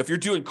 If you're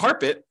doing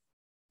carpet,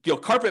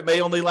 carpet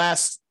may only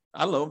last,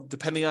 I don't know,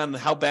 depending on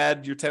how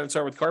bad your tenants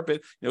are with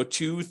carpet,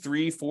 2,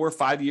 3, 4,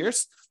 5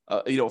 years,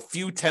 a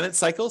few tenant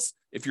cycles.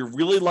 If you're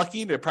really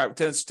lucky, the private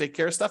tenants take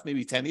care of stuff,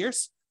 maybe 10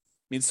 years.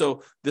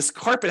 So this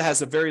carpet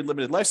has a very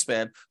limited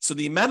lifespan. So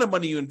the amount of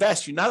money you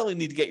invest, you not only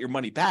need to get your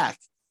money back,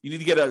 you need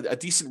to get a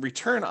decent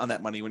return on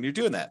that money when you're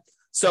doing that.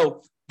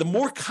 So the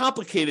more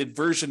complicated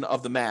version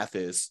of the math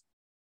is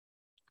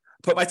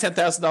put my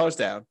 $10,000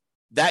 down.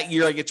 That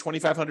year I get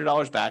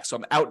 $2,500 back. So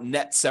I'm out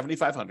net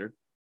 $7,500.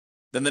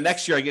 Then the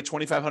next year I get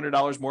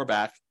 $2,500 more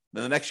back.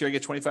 Then the next year I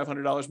get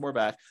 $2,500 more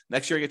back.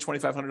 Next year I get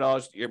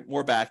 $2,500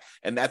 more back.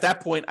 And at that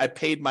point, I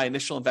paid my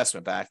initial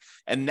investment back.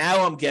 And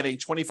now I'm getting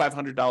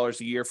 $2,500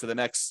 a year for the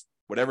next,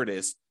 whatever it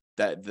is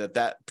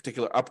that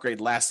particular upgrade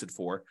lasted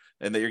for,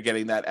 and that you're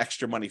getting that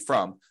extra money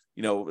from,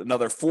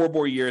 another 4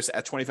 more years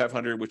at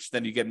 $2,500, which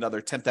then you get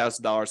another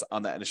 $10,000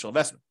 on that initial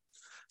investment.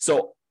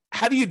 So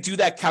how do you do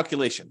that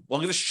calculation? Well,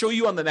 I'm going to show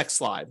you on the next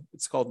slide.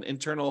 It's called an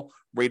internal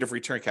rate of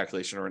return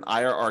calculation, or an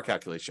IRR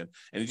calculation.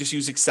 And you just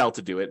use Excel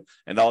to do it.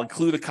 And I'll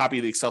include a copy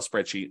of the Excel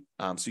spreadsheet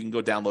so you can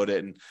go download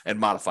it and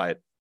modify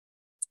it.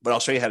 But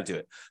I'll show you how to do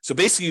it. So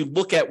basically, you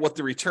look at what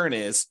the return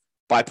is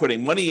by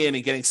putting money in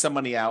and getting some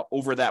money out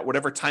over that,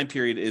 whatever time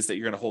period is that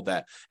you're going to hold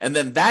that. And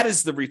then that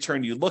is the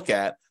return you look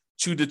at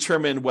to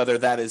determine whether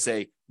that is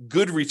a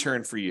good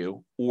return for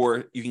you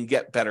or you can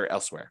get better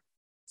elsewhere.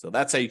 So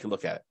that's how you can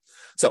look at it.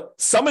 So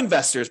some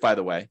investors, by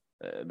the way,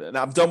 and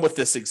I'm done with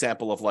this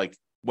example of like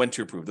when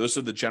to approve. Those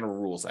are the general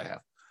rules I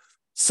have.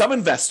 Some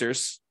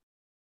investors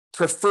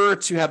prefer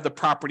to have the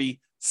property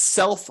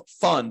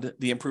self-fund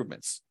the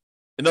improvements.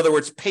 In other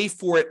words, pay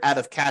for it out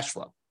of cash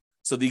flow.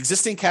 So the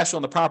existing cash flow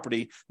on the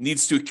property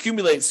needs to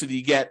accumulate so that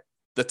you get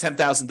the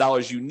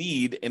 $10,000 you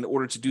need in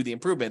order to do the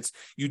improvements.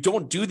 You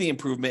don't do the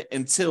improvement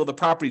until the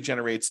property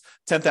generates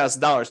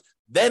 $10,000.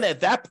 Then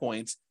at that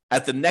point,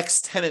 at the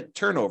next tenant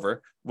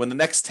turnover, when the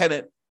next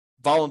tenant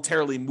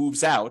voluntarily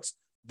moves out,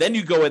 then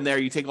you go in there,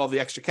 you take all the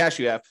extra cash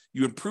you have,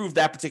 you improve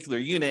that particular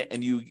unit,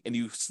 and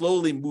you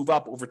slowly move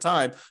up over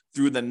time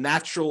through the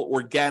natural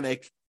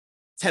organic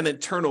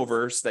tenant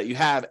turnovers that you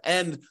have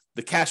and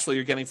the cash flow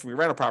you're getting from your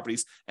rental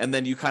properties, and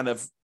then you kind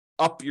of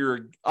up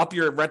your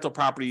rental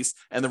properties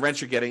and the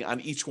rent you're getting on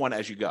each one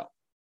as you go.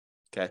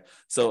 Okay,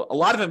 so a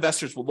lot of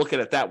investors will look at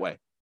it that way.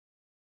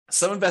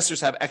 Some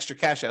investors have extra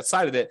cash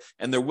outside of it,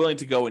 and they're willing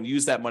to go and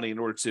use that money in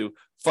order to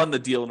fund the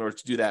deal in order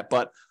to do that.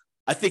 But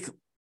I think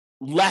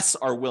less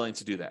are willing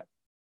to do that.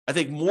 I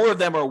think more of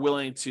them are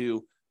willing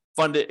to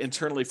fund it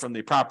internally from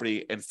the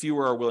property, and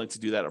fewer are willing to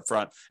do that up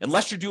front.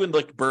 Unless you're doing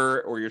like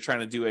BRRRR or you're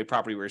trying to do a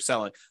property where you're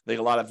selling, I think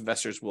a lot of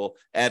investors will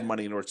add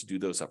money in order to do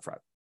those up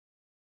front.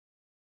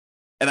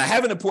 And I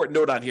have an important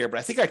note on here, but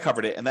I think I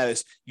covered it, and that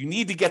is you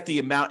need to get the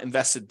amount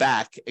invested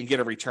back and get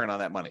a return on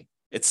that money.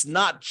 It's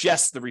not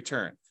just the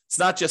return. It's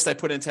not just I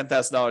put in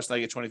 $10,000 and I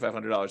get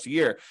 $2,500 a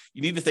year.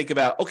 You need to think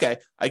about, okay,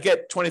 I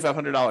get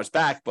 $2,500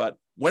 back, but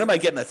when am I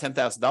getting that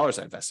 $10,000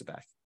 I invested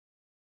back?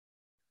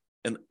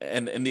 And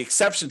the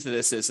exception to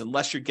this is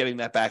unless you're getting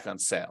that back on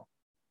sale.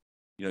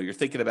 You're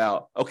thinking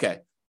about, okay,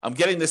 I'm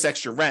getting this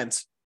extra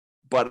rent,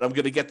 but I'm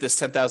going to get this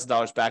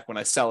 $10,000 back when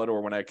I sell it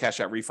or when I cash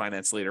out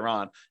refinance later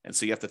on. And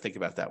so you have to think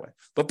about it that way.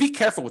 But be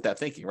careful with that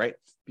thinking, right?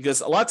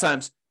 Because a lot of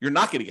times you're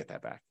not going to get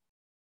that back,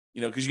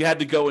 because you had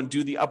to go and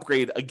do the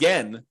upgrade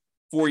again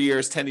 4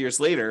 years, 10 years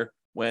later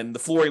when the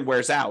flooring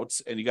wears out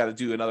and you got to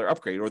do another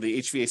upgrade, or the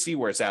HVAC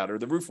wears out or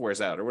the roof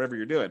wears out or whatever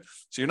you're doing.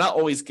 So you're not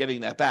always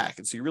getting that back.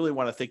 And so you really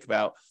want to think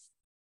about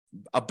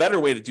a better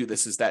way to do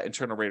this is that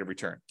internal rate of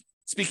return.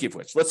 Speaking of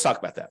which, let's talk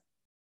about that.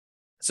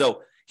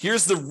 So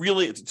here's to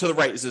the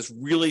right is this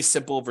really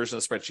simple version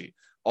of the spreadsheet.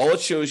 All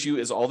it shows you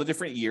is all the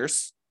different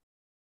years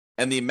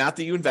and the amount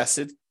that you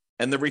invested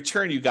and the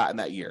return you got in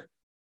that year.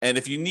 And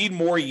if you need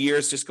more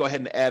years, just go ahead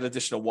and add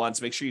additional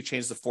ones. Make sure you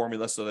change the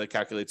formula so that it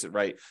calculates it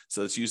right.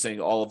 So it's using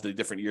all of the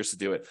different years to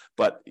do it.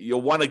 But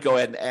you'll want to go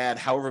ahead and add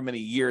however many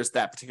years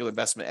that particular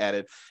investment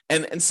added.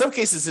 And in some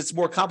cases, it's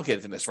more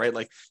complicated than this, right?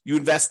 Like you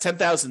invest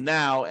 $10,000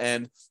 now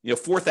and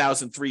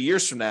 $4,000 3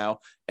 years from now,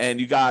 and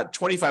you got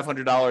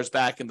 $2,500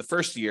 back in the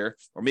first year,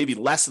 or maybe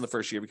less in the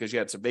first year because you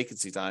had some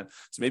vacancy time.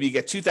 So maybe you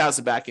get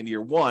 $2,000 back in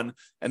year one,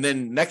 and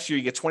then next year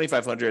you get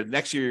 $2,500.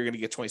 Next year you're going to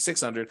get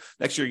 $2,600.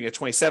 Next year you get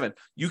 $27,000.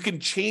 You can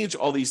change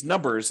all these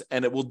numbers,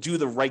 and it will do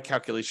the right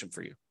calculation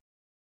for you.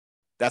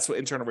 That's what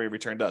internal rate of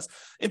return does.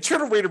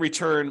 Internal rate of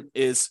return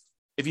is,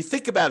 if you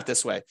think about it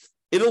this way,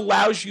 it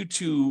allows you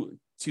to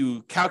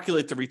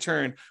calculate the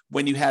return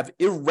when you have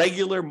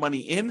irregular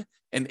money in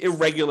and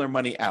irregular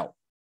money out.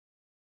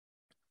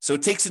 So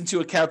it takes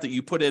into account that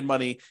you put in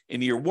money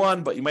in year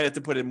one, but you might have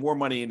to put in more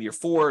money in year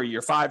 4 or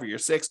year 5 or year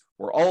 6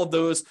 or all of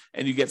those.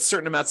 And you get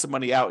certain amounts of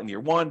money out in year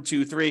 1,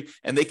 2, 3,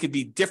 and they could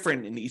be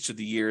different in each of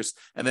the years.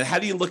 And then how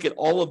do you look at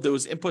all of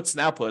those inputs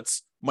and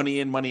outputs, money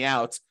in, money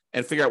out,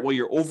 and figure out what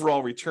your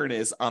overall return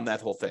is on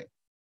that whole thing?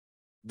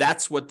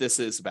 That's what this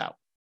is about.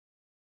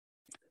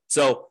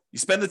 So you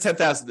spend the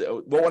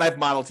 $10,000. What I've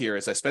modeled here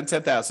is I spend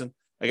 $10,000.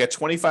 I got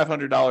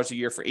 $2,500 a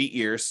year for 8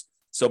 years.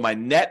 So my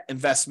net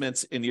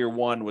investments in year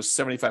one was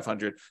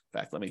 $7,500. In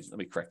fact, let me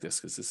correct this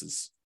because this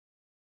is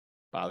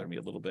bothering me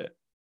a little bit.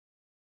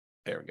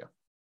 There we go.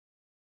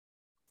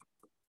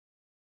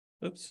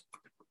 Oops.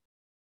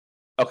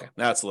 Okay,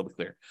 now it's a little bit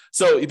clearer.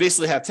 So you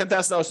basically have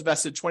 $10,000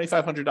 invested,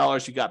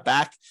 $2,500 you got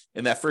back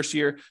in that first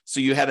year. So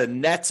you had a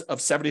net of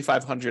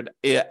 $7,500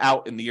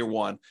 out in the year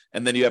one,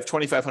 and then you have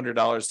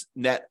 $2,500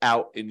 net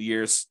out in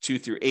years 2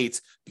 through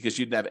 8 because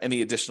you didn't have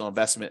any additional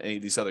investment in any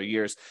of these other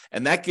years.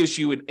 And that gives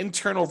you an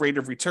internal rate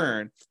of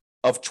return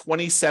of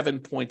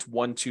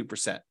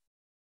 27.12%.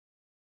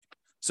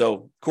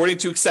 So according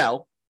to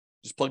Excel,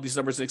 just plug these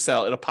numbers in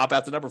Excel, it'll pop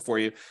out the number for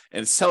you,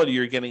 and it's telling you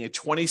you're getting a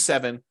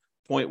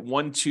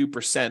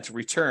 27.12%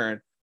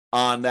 return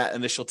on that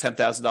initial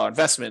 $10,000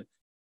 investment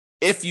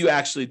if you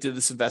actually did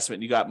this investment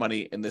and you got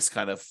money in this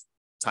kind of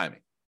timing.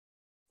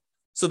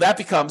 So that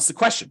becomes the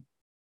question.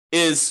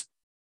 Is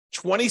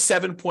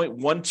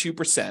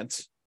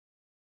 27.12%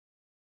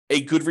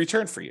 a good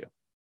return for you?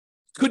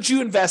 Could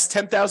you invest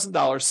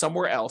 $10,000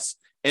 somewhere else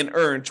and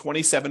earn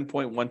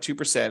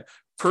 27.12%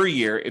 per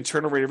year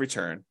internal rate of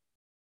return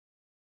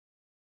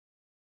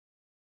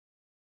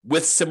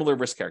with similar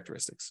risk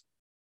characteristics?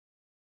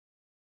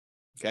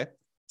 Okay,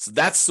 so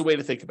that's the way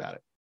to think about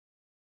it.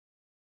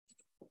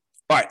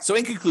 All right, so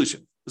in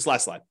conclusion, this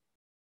last slide.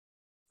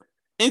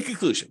 In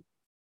conclusion,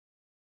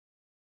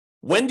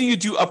 when do you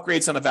do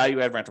upgrades on a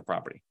value-add rental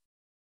property?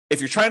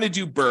 If you're trying to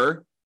do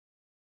BRRRR,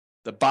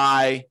 the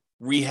buy,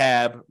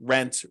 rehab,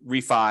 rent,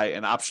 refi,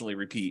 and optionally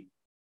repeat,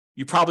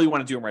 you probably want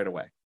to do them right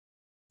away.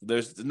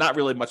 There's not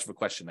really much of a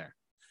question there.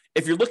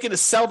 If you're looking to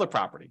sell the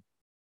property,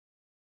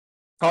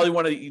 probably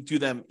want to do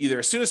them either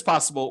as soon as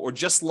possible or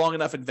just long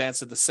enough in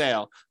advance of the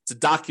sale to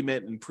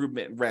document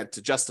improvement in rent to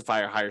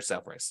justify a higher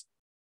sale price.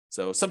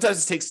 So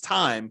sometimes it takes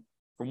time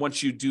from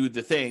once you do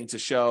the thing to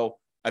show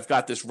I've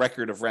got this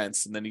record of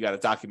rents, and then you got to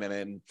document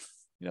it, and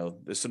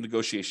there's some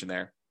negotiation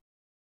there.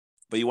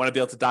 But you want to be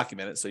able to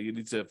document it, so you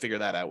need to figure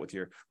that out with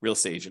your real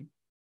estate agent.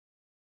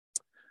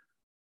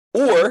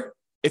 Or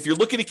if you're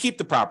looking to keep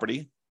the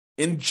property,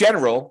 in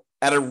general,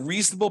 at a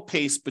reasonable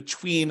pace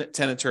between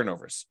tenant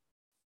turnovers.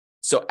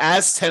 So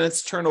as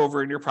tenants turn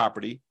over in your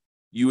property,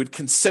 you would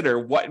consider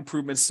what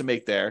improvements to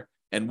make there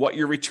and what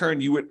your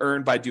return you would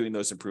earn by doing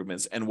those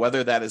improvements and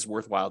whether that is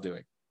worthwhile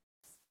doing.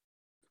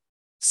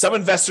 Some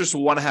investors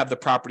will want to have the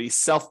property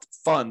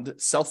self-fund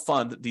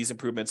these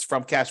improvements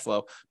from cash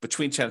flow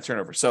between tenant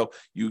turnover. So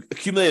you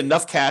accumulate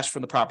enough cash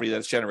from the property that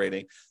it's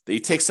generating that you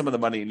take some of the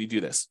money and you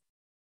do this.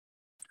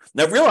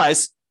 Now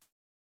realize,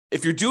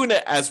 if you're doing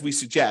it as we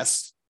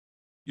suggest,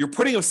 you're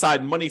putting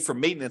aside money for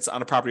maintenance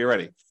on a property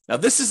already. Now,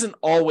 this isn't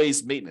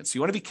always maintenance.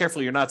 You want to be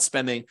careful you're not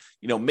spending,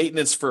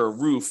 maintenance for a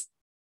roof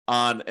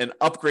on an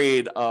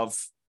upgrade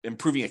of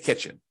improving a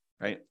kitchen,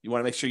 right? You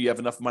want to make sure you have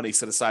enough money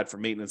set aside for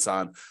maintenance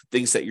on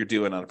things that you're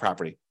doing on a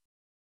property.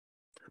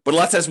 But a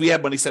lot of times we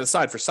have money set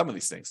aside for some of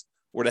these things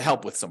or to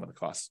help with some of the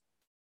costs.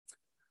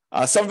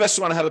 Some investors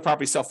want to have the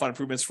property self-fund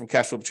improvements from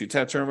cash flow between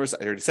tenant turnovers.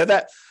 I already said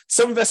that.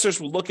 Some investors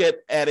will look at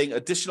adding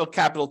additional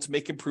capital to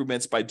make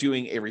improvements by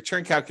doing a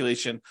return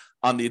calculation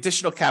on the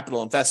additional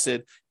capital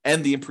invested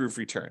and the improved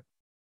return.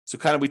 So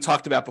kind of we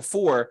talked about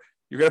before,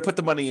 you're going to put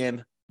the money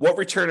in. What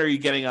return are you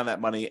getting on that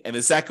money? And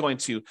is that going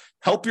to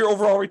help your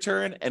overall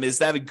return? And is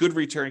that a good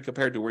return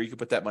compared to where you could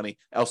put that money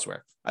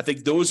elsewhere? I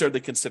think those are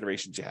the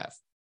considerations you have.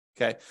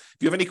 Okay. If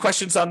you have any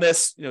questions on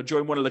this,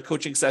 join one of the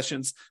coaching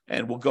sessions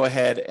and we'll go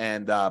ahead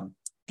and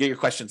get your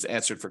questions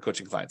answered for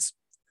coaching clients.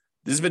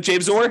 This has been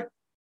James Orr.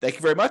 Thank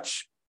you very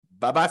much.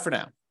 Bye-bye for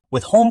now.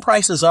 With home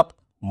prices up,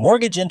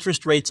 mortgage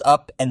interest rates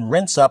up, and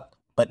rents up,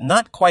 but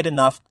not quite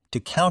enough to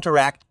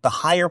counteract the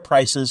higher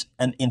prices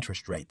and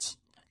interest rates.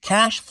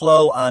 Cash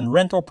flow on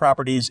rental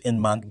properties in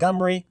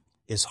Montgomery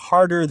is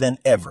harder than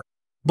ever.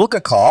 Book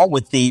a call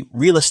with the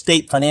Real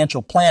Estate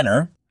Financial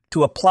Planner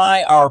to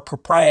apply our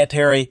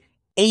proprietary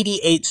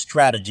 88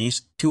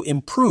 strategies to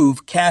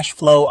improve cash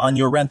flow on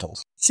your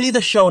rentals. See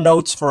the show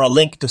notes for a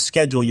link to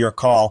schedule your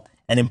call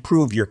and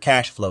improve your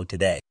cash flow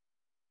today.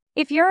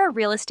 If you're a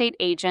real estate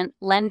agent,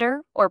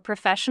 lender, or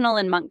professional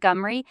in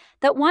Montgomery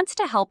that wants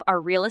to help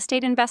our real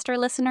estate investor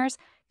listeners,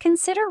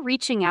 consider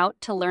reaching out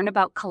to learn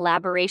about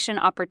collaboration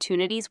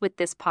opportunities with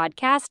this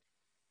podcast.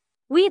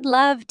 We'd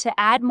love to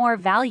add more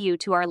value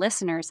to our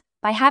listeners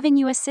by having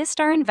you assist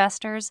our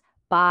investors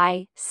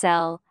buy,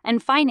 sell,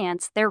 and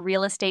finance their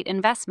real estate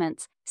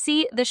investments.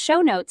 See the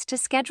show notes to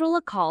schedule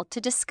a call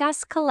to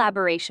discuss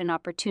collaboration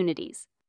opportunities.